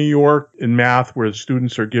program in New York in math where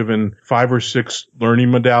students are given 5 or 6 learning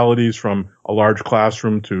modalities, from a large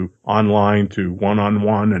classroom to online to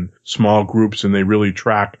one-on-one and small groups, and they really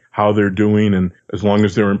track how they're doing. And as long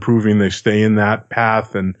as they're improving, they stay in that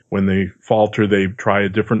path. And when they falter, they try a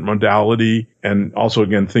different modality. And also,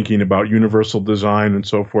 again, thinking about universal design and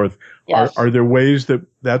so forth. Yes. Are there ways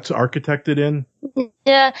that's architected in?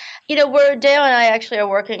 Yeah. Dale and I actually are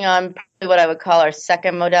working on what I would call our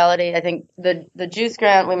second modality. I think the JUICE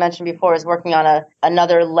grant we mentioned before is working on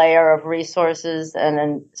another layer of resources and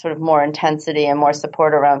then sort of more intensity and more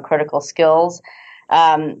support around critical skills.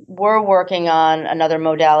 We're working on another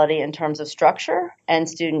modality in terms of structure and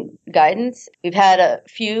student guidance. We've had a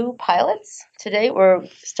few pilots to date. We're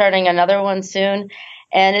starting another one soon.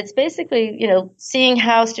 And it's basically, seeing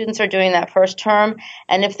how students are doing that first term.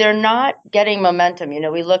 And if they're not getting momentum,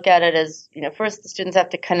 we look at it as, first the students have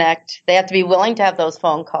to connect. They have to be willing to have those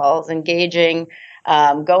phone calls, engaging,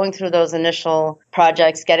 going through those initial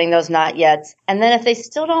projects, getting those not yets. And then if they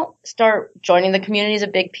still don't start joining the community is a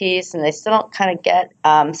big piece, and they still don't kind of get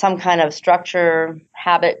some kind of structure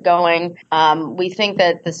habit going, we think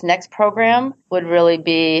that this next program would really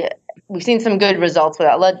be. We've seen some good results with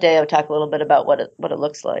that. I'll let Deo talk a little bit about what it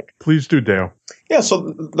looks like. Please do, Deo. Yeah, so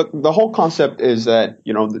the whole concept is that,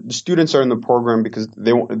 the students are in the program because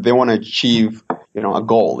they want to achieve, a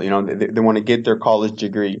goal. They want to get their college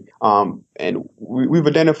degree. And we've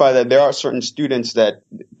identified that there are certain students that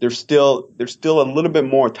there's still a little bit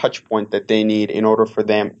more touch point that they need in order for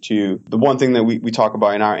them to. The one thing that we talk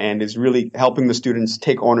about in our end is really helping the students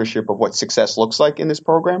take ownership of what success looks like in this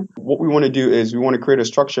program. What we want to do is we want to create a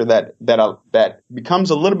structure that becomes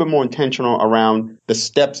a little bit more intentional around the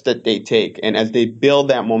steps that they take. And as they build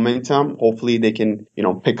that momentum, hopefully they can,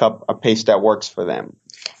 pick up a pace that works for them.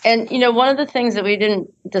 And, one of the things that we didn't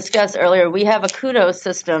discuss earlier, we have a kudos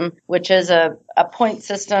system, which is a point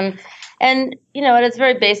system. And, at its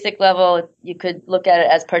very basic level, you could look at it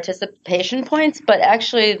as participation points, but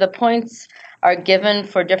actually the points are given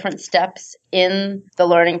for different steps in the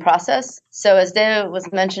learning process. So as Dave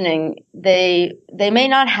was mentioning, they may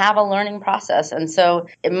not have a learning process. And so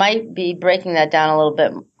it might be breaking that down a little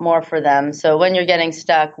bit more for them. So when you're getting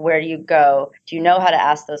stuck, where do you go? Do you know how to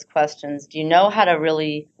ask those questions? Do you know how to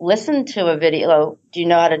really listen to a video? Do you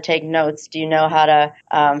know how to take notes? Do you know how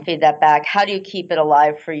to feed that back? How do you keep it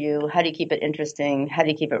alive for you? How do you keep it interesting? How do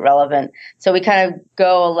you keep it relevant? So we kind of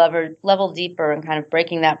go a level deeper and kind of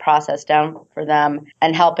breaking that process down for them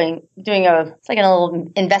and helping, doing it's like a little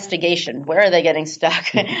investigation. Where are they getting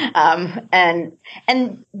stuck? And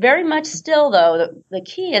very much still, though, the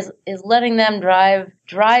key is letting them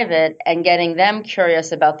drive it and getting them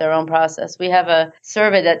curious about their own process. We have a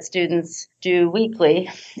survey that students do weekly,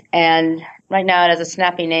 and right now it has a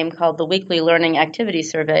snappy name called the Weekly Learning Activity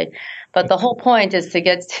Survey. But the whole point is to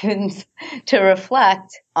get students to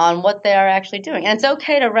reflect on what they are actually doing. And it's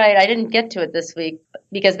okay to write, I didn't get to it this week,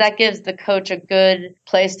 because that gives the coach a good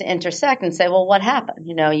place to intersect and say, well, what happened?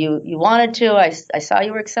 You wanted to, I saw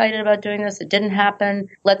you were excited about doing this. It didn't happen.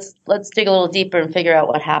 Let's dig a little deeper and figure out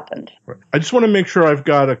what happened. I just want to make sure I've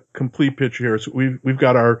got a complete picture here. So we've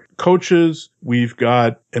got our coaches, we've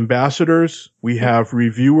got ambassadors, we have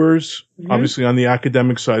reviewers. Mm-hmm. Obviously on the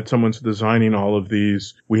academic side, someone's designing all of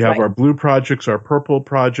these. We have our blue projects, our purple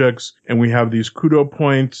projects, and we have these kudo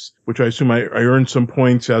points, which I assume I earn some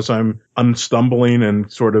points as I'm unstumbling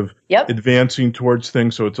and sort of advancing towards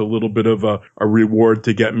things. So it's a little bit of a reward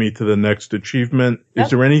to get me to the next achievement. Yep.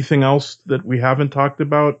 Is there anything else that we haven't talked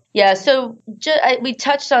about? Yeah, so we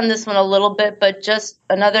touched on this one a little bit, but just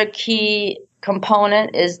another key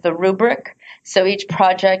component is the rubric. So each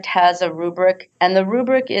project has a rubric, and the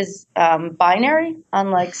rubric is binary,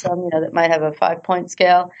 unlike some, that might have a 5-point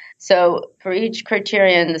scale. So for each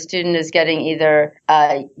criterion, the student is getting either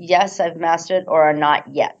yes, I've mastered, or a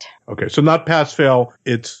not yet. Okay, so not pass fail,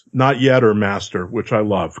 it's not yet or master, which I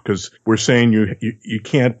love, because we're saying you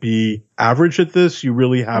can't be average at this, you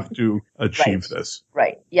really have to achieve this.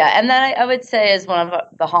 Right. Yeah, and that I would say is one of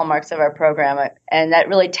the hallmarks of our program, and that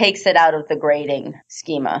really takes it out of the grading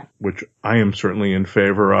schema. Which I am certainly in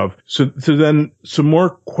favor of. So then some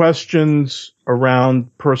more questions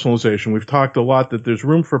around personalization. We've talked a lot that there's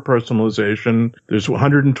room for personalization. There's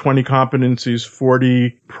 120 competencies,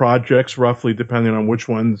 40 projects, roughly, depending on which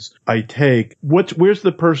ones I take. Where's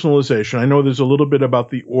the personalization? I know there's a little bit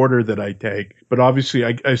about the order that I take, but obviously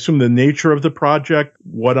I assume the nature of the project,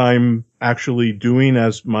 what I'm actually doing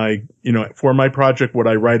as my, for my project, what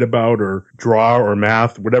I write about or draw or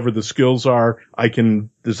math, whatever the skills are, I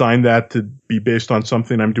can design that to be based on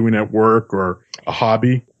something I'm doing at work or a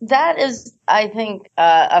hobby. That is, I think,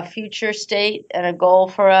 a future state and a goal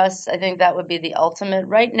for us. I think that would be the ultimate.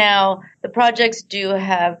 Right now, the projects do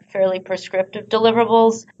have fairly prescriptive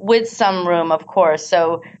deliverables with some room, of course.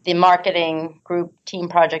 So the marketing group team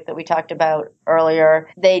project that we talked about earlier,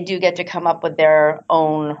 they do get to come up with their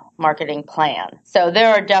own marketing plan. So there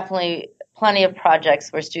are definitely plenty of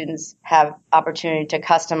projects where students have opportunity to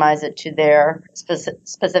customize it to their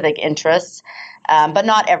specific interests, but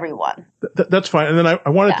not everyone. That's fine. And then I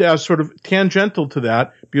wanted to ask, sort of tangential to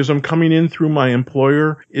that, because I'm coming in through my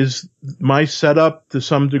employer, is my setup to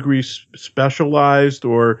some degree specialized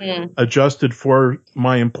or adjusted for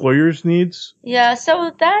my employer's needs? Yeah,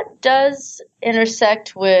 so that does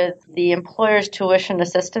intersect with the employer's tuition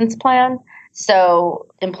assistance plan. So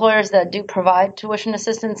employers that do provide tuition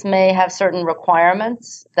assistance may have certain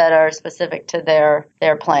requirements that are specific to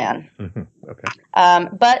their plan. Mm-hmm. Okay.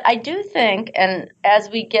 But I do think, and as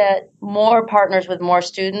we get more partners with more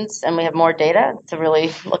students and we have more data to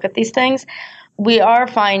really look at these things, we are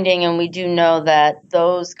finding, and we do know, that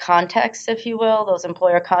those contexts, if you will, those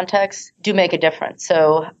employer contexts, do make a difference.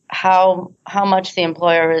 So how much the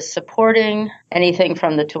employer is supporting anything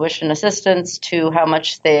from the tuition assistance to how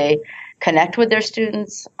much they connect with their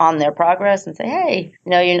students on their progress and say, hey, I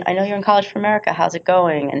know you're in College for America. How's it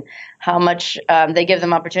going? And how much they give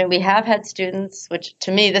them opportunity. We have had students, which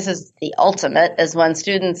to me, this is the ultimate, is when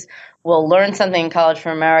students will learn something in College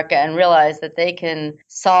for America and realize that they can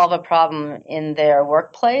solve a problem in their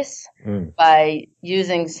workplace by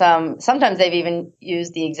using sometimes they've even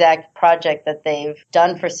used the exact project that they've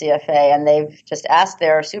done for CFA, and they've just asked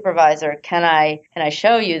their supervisor, can I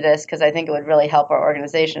show you this? Because I think it would really help our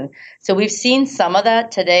organization. So we've seen some of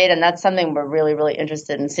that to date, and that's something we're really, really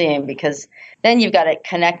interested in seeing, because then you've got it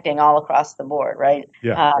connecting all across the board, right?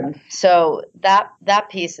 Yeah. So that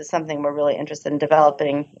piece is something we're really interested in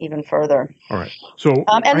developing even further. All right. So,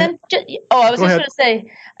 I was just going to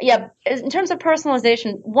say, yeah, in terms of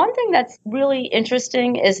personalization, one thing that's really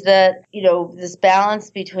interesting is that, this balance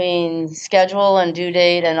between schedule and due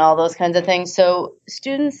date and all those kinds of things. So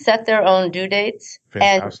students set their own due dates.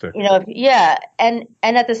 Fantastic. And,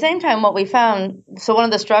 and at the same time, what we found, so one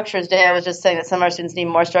of the structures, Dave, I was just saying that some of our students need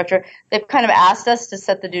more structure. They've kind of asked us to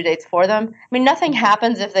set the due dates for them. I mean, nothing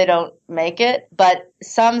happens if they don't make it, but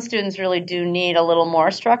some students really do need a little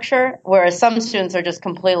more structure, whereas some students are just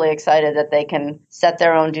completely excited that they can set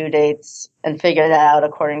their own due dates and figure that out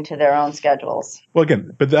according to their own schedules. Well,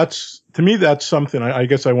 again, but to me, that's something I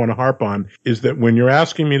guess I want to harp on, is that when you're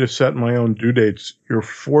asking me to set my own due dates, you're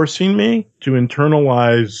forcing me to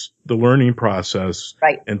internalize the learning process.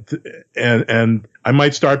 Right. And I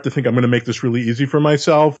might start to think I'm going to make this really easy for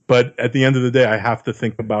myself, but at the end of the day, I have to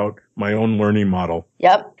think about my own learning model.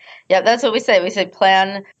 Yep. Yeah, that's what we say. We say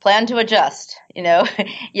plan to adjust,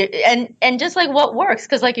 and just like what works.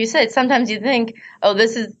 Cause like you said, sometimes you think, oh,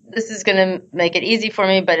 this is going to make it easy for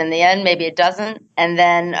me, but in the end, maybe it doesn't. And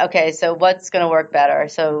then, okay, so what's going to work better?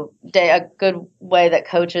 So a good way that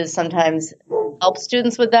coaches sometimes help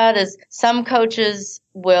students with that is some coaches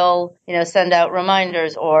will, send out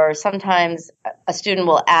reminders, or sometimes a student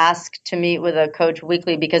will ask to meet with a coach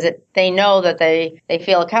weekly because they know that they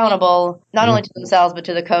feel accountable, not only to themselves, but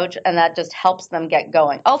to the coach, and that just helps them get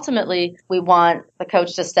going. Ultimately, we want the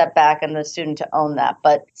coach to step back and the student to own that.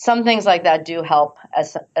 But some things like that do help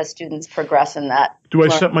as students progress in that. Do I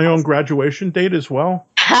set my own graduation date as well?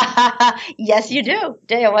 Yes, you do.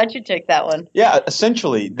 Daya, why don't you take that one? Yeah,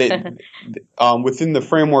 essentially, within the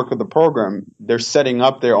framework of the program, they're setting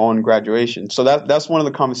up their own graduation. So that's one of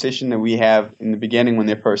the conversations that we have in the beginning when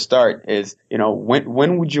they first start is,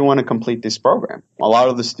 when would you want to complete this program? A lot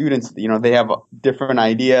of the students, they have different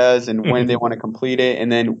ideas and when they want to complete it.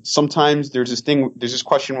 And then sometimes there's this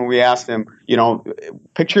question when we ask them,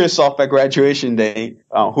 picture yourself at graduation day.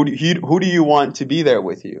 Who do you want to be there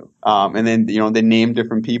with you? And then, they name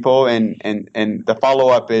different people and the follow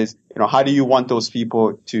up is, how do you want those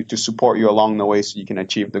people to support you along the way so you can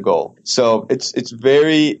achieve the goal? So it's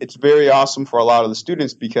very awesome for a lot of the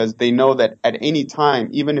students because they know that at any time,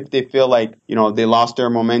 even if they feel like, they lost their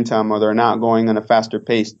momentum or they're not going on a faster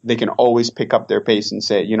pace, they can always pick up their pace and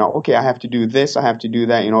say, okay, I have to do this, I have to do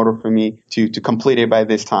that in order for me to complete it by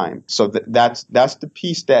this time. So that's the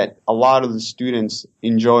piece that a lot of the students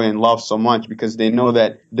enjoy and love so much because they know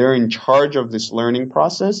that they're in charge of this learning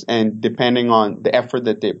process and depending on the effort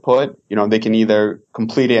that they put, they can either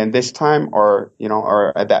complete it at this time or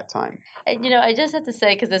at that time. And, I just have to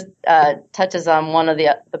say, because this touches on one of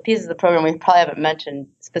the pieces of the program we probably haven't mentioned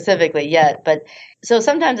specifically yet, but so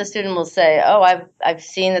sometimes a student will say, oh, I've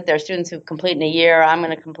seen that there are students who complete in a year, I'm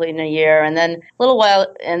going to complete in a year, and then a little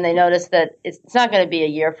while, and they notice that it's not going to be a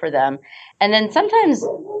year for them. And then sometimes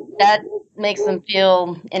that makes them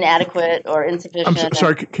feel inadequate or insufficient. I'm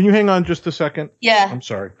sorry, can you hang on just a second? Yeah. I'm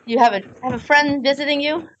sorry. You have a friend visiting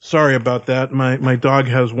you? Sorry about that. My dog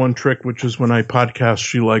has one trick, which is when I podcast,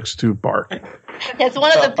 she likes to bark. It's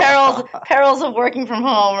one of the perils of working from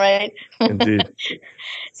home, right? Indeed.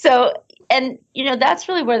 So, and that's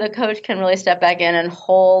really where the coach can really step back in and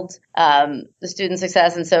hold the student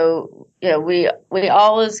success. And so, we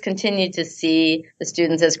always continue to see the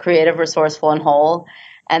students as creative, resourceful, and whole.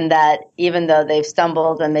 And that even though they've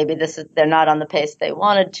stumbled and maybe they're not on the pace they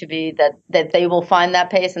wanted to be, that they will find that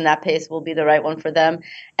pace and that pace will be the right one for them.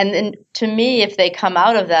 And then to me, if they come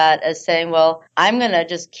out of that as saying, well, I'm going to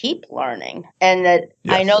just keep learning and that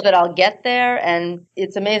yes. I know that I'll get there. And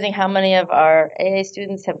it's amazing how many of our AA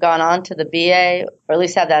students have gone on to the BA or at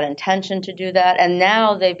least have that intention to do that. And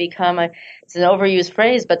now they become it's an overused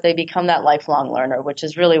phrase, but they become that lifelong learner, which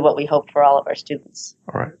is really what we hope for all of our students.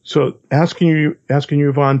 All right. So asking you,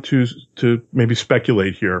 Yvonne, to maybe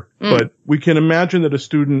speculate here, but we can imagine that a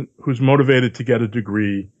student who's motivated to get a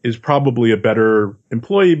degree is probably a better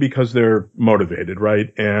employee because they're motivated,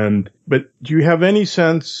 right? But do you have any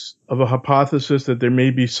sense of a hypothesis that there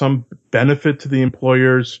may be some benefit to the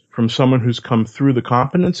employers from someone who's come through the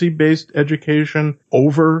competency-based education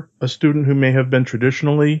over a student who may have been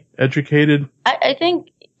traditionally educated? I think,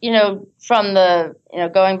 from the,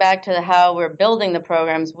 going back to how we're building the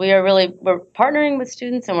programs, we're partnering with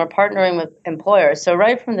students and we're partnering with employers. So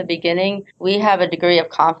right from the beginning, we have a degree of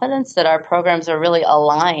confidence that our programs are really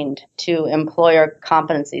aligned to employer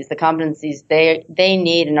competencies, the competencies they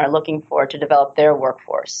need and are looking for to develop their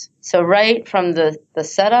workforce. So right from the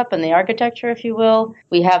setup and the architecture, if you will,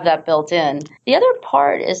 we have that built in. The other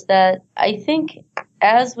part is that I think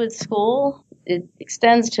as with school, it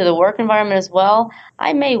extends to the work environment as well.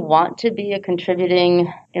 I may want to be a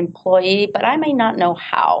contributing employee, but I may not know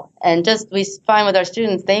how. And we find with our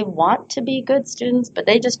students, they want to be good students, but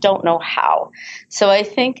they just don't know how. So I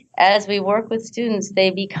think as we work with students,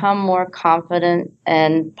 they become more confident.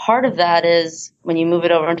 And part of that is when you move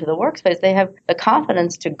it over into the workspace, they have the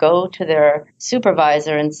confidence to go to their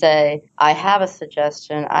supervisor and say, I have a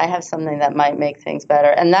suggestion. I have something that might make things better.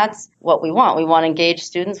 And that's what we want. We want engaged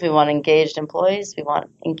students. We want engaged employees. We want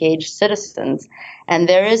engaged citizens. And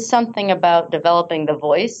there is something about developing the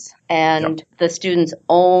voice and the students'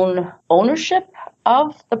 own ownership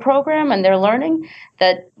of the program and their learning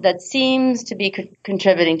that seems to be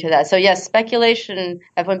contributing to that. So yes, speculation,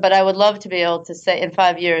 but I would love to be able to say in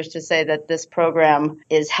 5 years to say that this program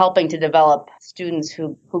is helping to develop students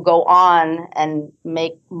who go on and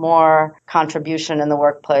make more contribution in the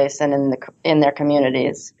workplace and in their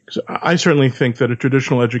communities. I certainly think that a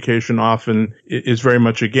traditional education often is very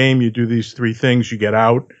much a game. You do these three things, you get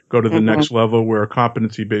out, go to the next level, where a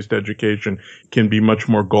competency-based education can be much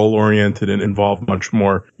more goal-oriented and involve much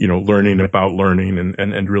more, learning about learning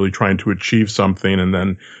and really trying to achieve something. And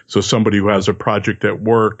then, so somebody who has a project at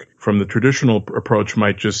work from the traditional approach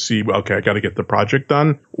might just see, well, okay, I got to get the project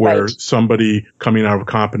done, where somebody coming out of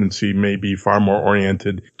competency may be far more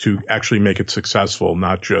oriented to actually make it successful,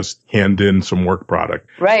 not just hand in some work product.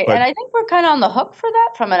 Right. And I think we're kind of on the hook for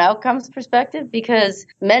that from an outcomes perspective, because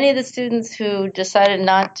many of the students who decided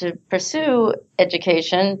not to pursue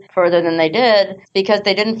education further than they did because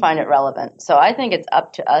they didn't find it relevant. So I think it's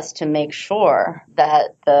up to us to make sure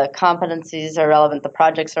that the competencies are relevant, the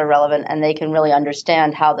projects are relevant, and they can really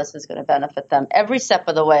understand how this is going to benefit them every step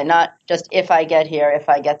of the way, not just if I get here, if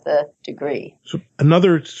I get the degree. So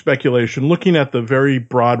another speculation, looking at the very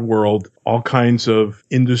broad world, all kinds of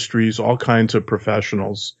industries, all kinds of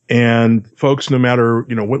professionals, and folks, no matter,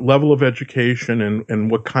 what level of education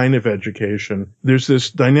and what kind of education, there's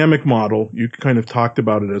this dynamic model. You kind of talked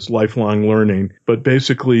about it as lifelong learning, but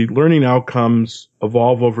basically learning outcomes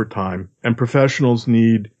evolve over time, and professionals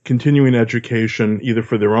need continuing education either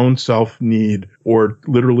for their own self-need or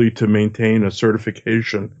literally to maintain a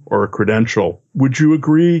certification or a credential. Would you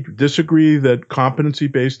disagree that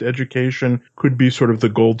competency-based education could be sort of the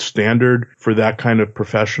gold standard for that kind of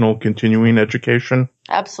professional continuing education?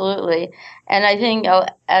 Absolutely. And I think I'll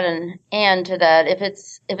add an and to that if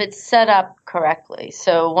it's set up correctly.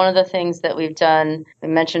 So one of the things that we've done, we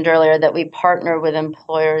mentioned earlier that we partner with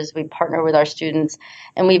employers, we partner with our students,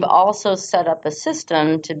 and we've also set up a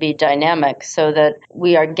system to be dynamic so that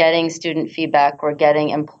we are getting student feedback, we're getting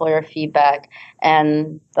employer feedback,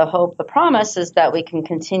 and the promise is that we can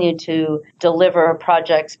continue to deliver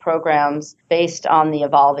projects, programs based on the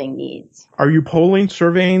evolving needs. Are you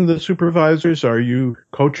surveying the supervisors? Are you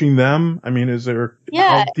coaching them? I mean,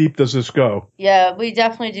 how deep does this go? Yeah, we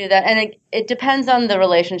definitely do that. And it depends on the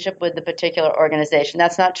relationship with the particular organization.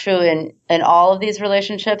 That's not true in all of these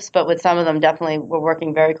relationships, but with some of them, definitely we're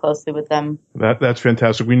working very closely with them. That's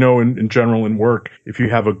fantastic. We know in general in work, if you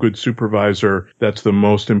have a good supervisor, that's the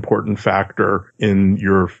most important factor in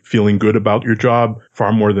your feeling good about your job,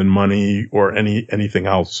 far more than money or anything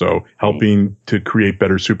else. So helping to create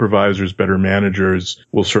better supervisors, better managers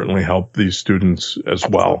will certainly help these students as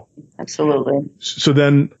well. Absolutely. So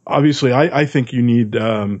then, obviously, I think you need,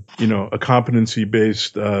 a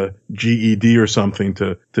competency-based GED or something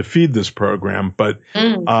to feed this program. But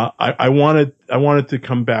I wanted to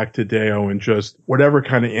come back to Deo and just whatever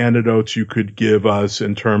kind of anecdotes you could give us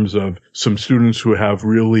in terms of some students who have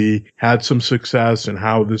really had some success and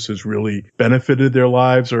how this has really benefited their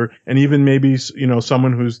lives, and even maybe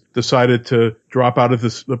someone who's decided to drop out of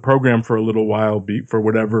the program for a little while for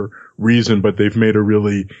whatever reason, but they've made a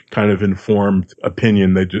really kind of informed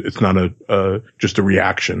opinion. It's not just a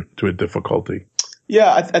reaction to a difficulty.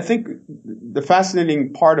 Yeah, I think the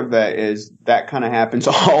fascinating part of that is that kind of happens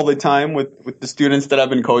all the time with the students that I've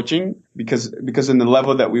been coaching because in the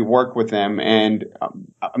level that we work with them. And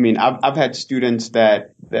I mean, I've had students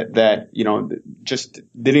that just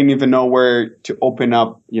didn't even know where to open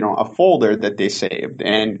up, a folder that they saved.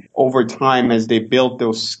 And over time, as they built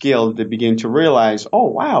those skills, they begin to realize, oh,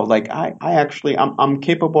 wow, like I'm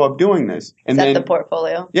capable of doing this. And then the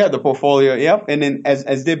portfolio. Yeah, the portfolio. Yep. And then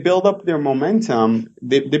as they build up their momentum,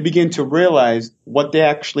 they begin to realize what they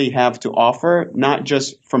actually have to offer, not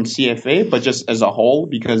just from CFA, but just as a whole,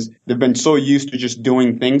 because they've been so used to just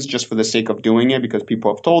doing things just for the sake of doing it because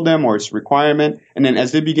people have told them or it's a requirement. And then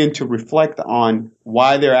as they begin to reflect on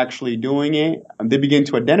why they're actually doing it, they begin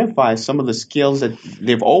to identify some of the skills that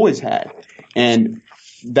they've always had. And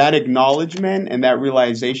that acknowledgement and that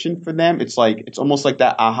realization for them, it's almost like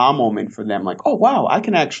that aha moment for them, like, oh, wow, I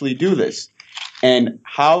can actually do this. And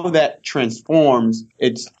how that transforms,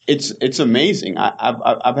 it's amazing.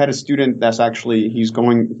 I've had a student that's actually,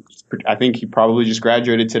 I think he probably just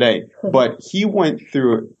graduated today, but he went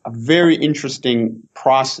through a very interesting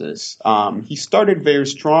process. He started very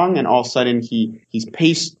strong and all of a sudden his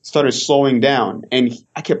pace started slowing down. And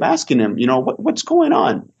I kept asking him, what's going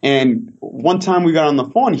on? And one time we got on the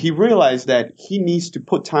phone, he realized that he needs to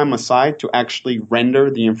put time aside to actually render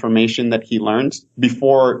the information that he learns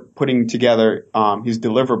before putting together his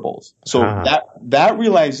deliverables. So that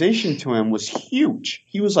realization to him was huge.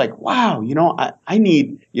 He was like, wow, I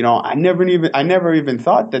need, I never even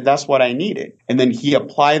thought that that's what I needed. And then he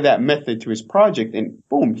applied that method to his project and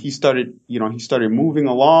boom, he started moving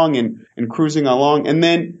along and cruising along. And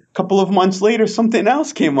then a couple of months later, something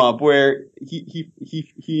else came up where he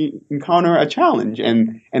encountered a challenge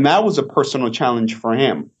and that was a personal challenge for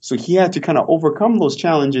him. So he had to kind of overcome those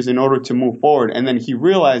challenges in order to move forward. And then he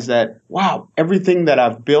realized that, wow, everything that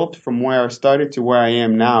I've built from where I started to where I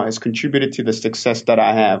am now has contributed to the success that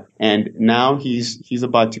I have. And now he's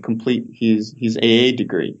about to complete his AA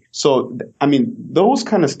degree. So, I mean, those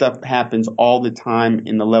kind of stuff happens all the time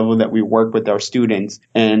in the level that we work with our students.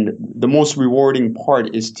 And the most rewarding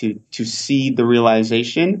part is to see the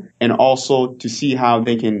realization and also to see how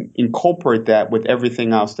they can incorporate that with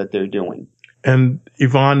everything else that they're doing. And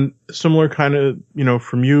Yvonne, similar kind of,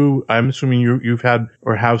 from you? I'm assuming you've had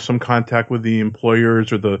or have some contact with the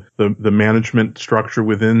employers or the management structure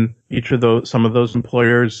within some of those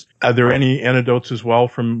employers. Are there any anecdotes as well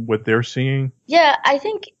from what they're seeing? Yeah, I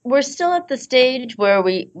think we're still at the stage where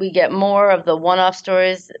we get more of the one-off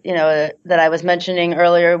stories, that I was mentioning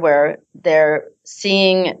earlier, where they're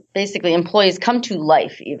seeing basically employees come to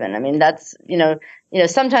life even. I mean, that's,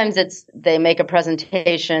 sometimes they make a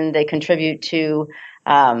presentation, they contribute to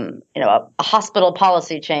a hospital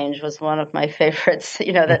policy change was one of my favorites,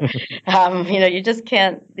 you just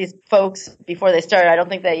can't, these folks, before they started, I don't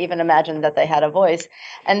think they even imagined that they had a voice.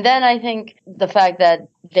 And then I think the fact that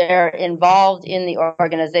they're involved in the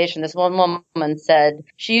organization. This one woman said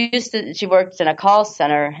she worked in a call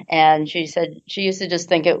center, and she said she used to just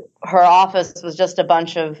think her office was just a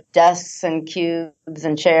bunch of desks and cubes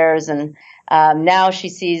and chairs, and now she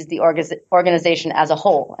sees the organization as a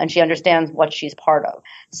whole, and she understands what she's part of.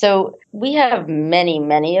 So we have many,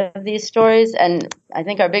 many of these stories, and I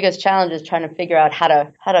think our biggest challenge is trying to figure out how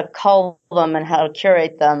to cull them and how to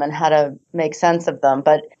curate them and how to make sense of them.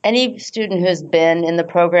 But any student who's been in the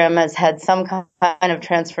program has had some kind of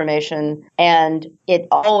transformation, and it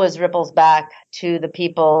always ripples back to the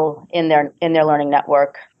people in their learning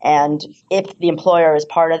network. And if the employer is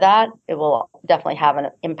part of that, it will definitely have an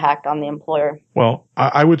impact on the employer. Well,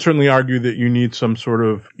 I would certainly argue that you need some sort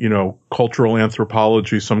of, cultural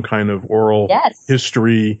anthropology, some kind of oral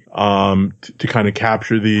history to kind of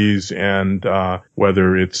capture these, and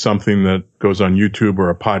whether it's something that goes on YouTube or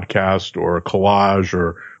a podcast or a collage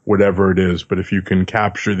or whatever it is. But if you can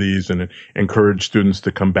capture these and encourage students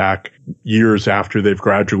to come back years after they've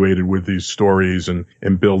graduated with these stories and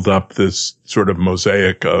build up this sort of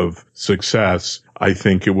mosaic of success, I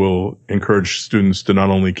think it will encourage students to not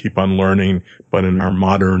only keep on learning, but in our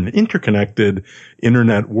modern interconnected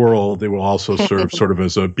internet world, it will also serve sort of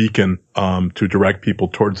as a beacon to direct people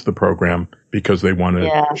towards the program because they want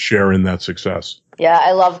to share in that success. Yeah,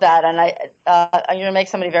 I love that. And I'm going to make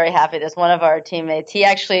somebody very happy. There's one of our teammates. He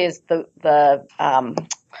actually is the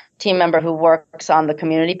team member who works on the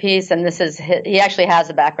community piece. And he actually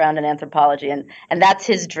has a background in anthropology. And that's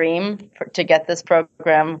his dream to get this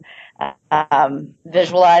program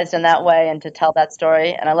visualized in that way and to tell that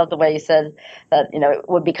story. And I love the way you said that, it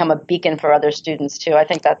would become a beacon for other students too. I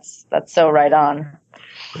think that's so right on.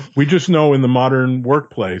 We just know in the modern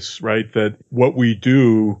workplace, right, that what we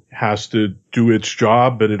do has to do its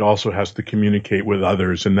job, but it also has to communicate with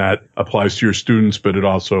others. And that applies to your students, but it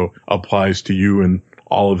also applies to you and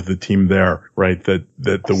all of the team there, right? That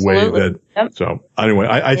the way that, so anyway,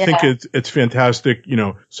 I think it's fantastic.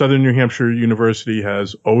 Southern New Hampshire University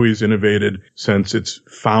has always innovated since its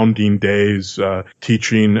founding days,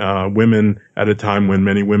 teaching, women at a time when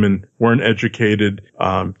many women weren't educated,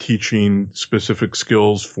 teaching specific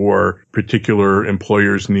skills for particular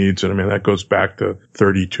employers' needs. And I mean, that goes back to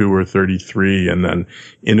 32 or 33, and then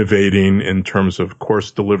innovating in terms of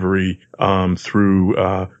course delivery, through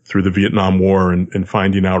the Vietnam War and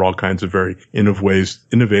finding out all kinds of very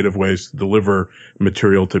innovative ways to deliver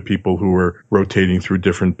material to people who were rotating through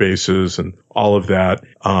different bases and all of that,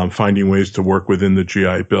 finding ways to work within the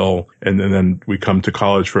GI Bill. And then we come to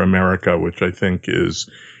College for America, which I think is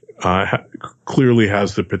clearly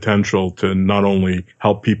has the potential to not only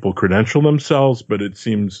help people credential themselves, but it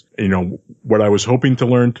seems, what I was hoping to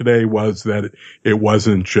learn today was that it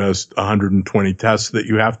wasn't just 120 tests that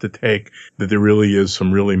you have to take, that there really is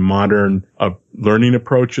some really modern learning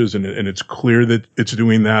approaches, and it's clear that it's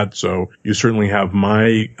doing that. So you certainly have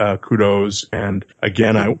my kudos. And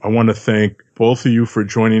again, I want to thank both of you for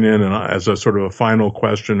joining in. And as a sort of a final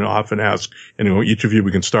question, I often ask, each of you,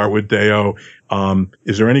 we can start with Deo.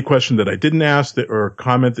 Is there any question that I didn't ask or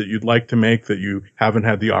comment that you'd like to make that you haven't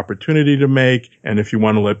had the opportunity to make? And if you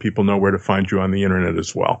want to let people know where to find you on the internet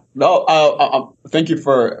as well. No, thank you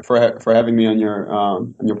for having me on your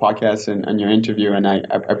podcast and your interview. And I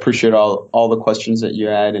appreciate all the questions that you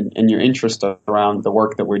had and your interest around the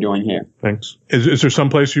work that we're doing here. Thanks. Is there some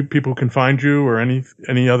place people can find you, or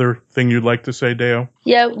any other thing you'd like to say, Deo?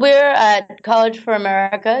 Yeah, we're at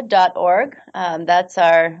collegeforamerica.org. That's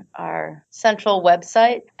our central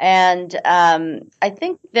website. And I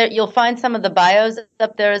think that you'll find some of the bios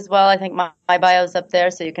up there as well. I think my bio's up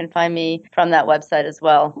there, so you can find me from that website as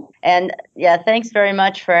well. And yeah, thanks very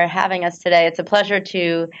much for having us today. It's a pleasure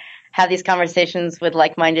to have these conversations with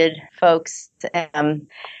like-minded folks.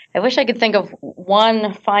 I wish I could think of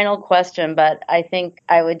one final question, but I think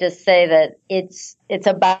I would just say that it's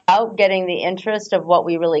about getting the interest of what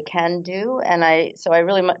we really can do. And I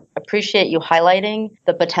really appreciate you highlighting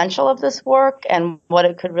the potential of this work and what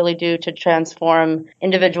it could really do to transform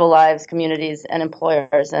individual lives, communities, and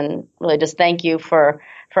employers. And really just thank you for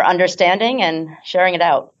understanding and sharing it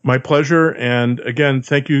out. My pleasure. And again,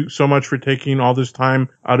 thank you so much for taking all this time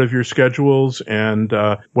out of your schedules. And,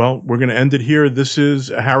 we're going to end it here. This is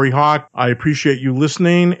Harry Hawk. I appreciate you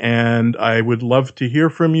listening, and I would love to hear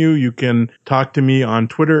from you. You can talk to me on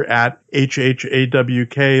Twitter at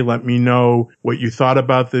HHAWK. Let me know what you thought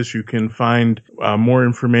about this. You can find more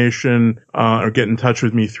information or get in touch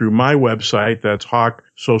with me through my website. That's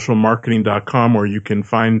hawksocialmarketing.com, where you can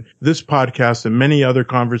find this podcast and many other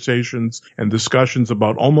conversations and discussions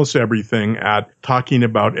about almost everything at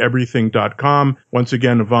talkingabout.everything.com. Once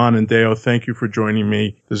again, Yvonne and Deo, thank you for joining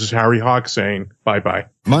me. This is Harry Hawk saying bye-bye.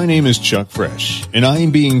 My name is Chuck Fresh, and I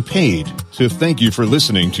am being paid to thank you for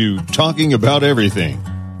listening to Talking About Everything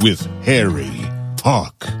with Harry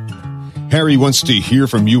Hawk. Harry wants to hear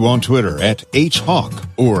from you on Twitter at HHawk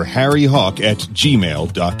or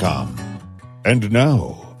harryhawk@gmail.com. And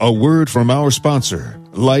now, a word from our sponsor,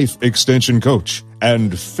 Life Extension Coach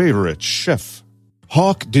and favorite chef.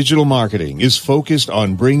 Hawk Digital Marketing is focused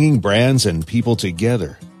on bringing brands and people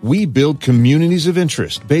together. We build communities of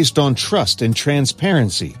interest based on trust and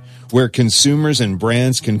transparency, where consumers and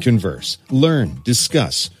brands can converse, learn,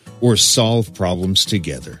 discuss, or solve problems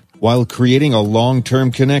together, while creating a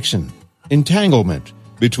long-term connection, entanglement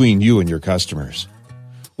between you and your customers.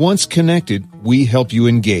 Once connected, we help you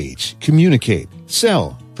engage, communicate,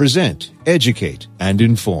 sell, present, educate, and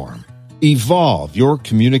inform. Evolve your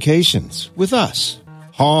communications with us.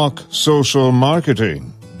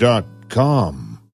 HawkSocialMarketing.com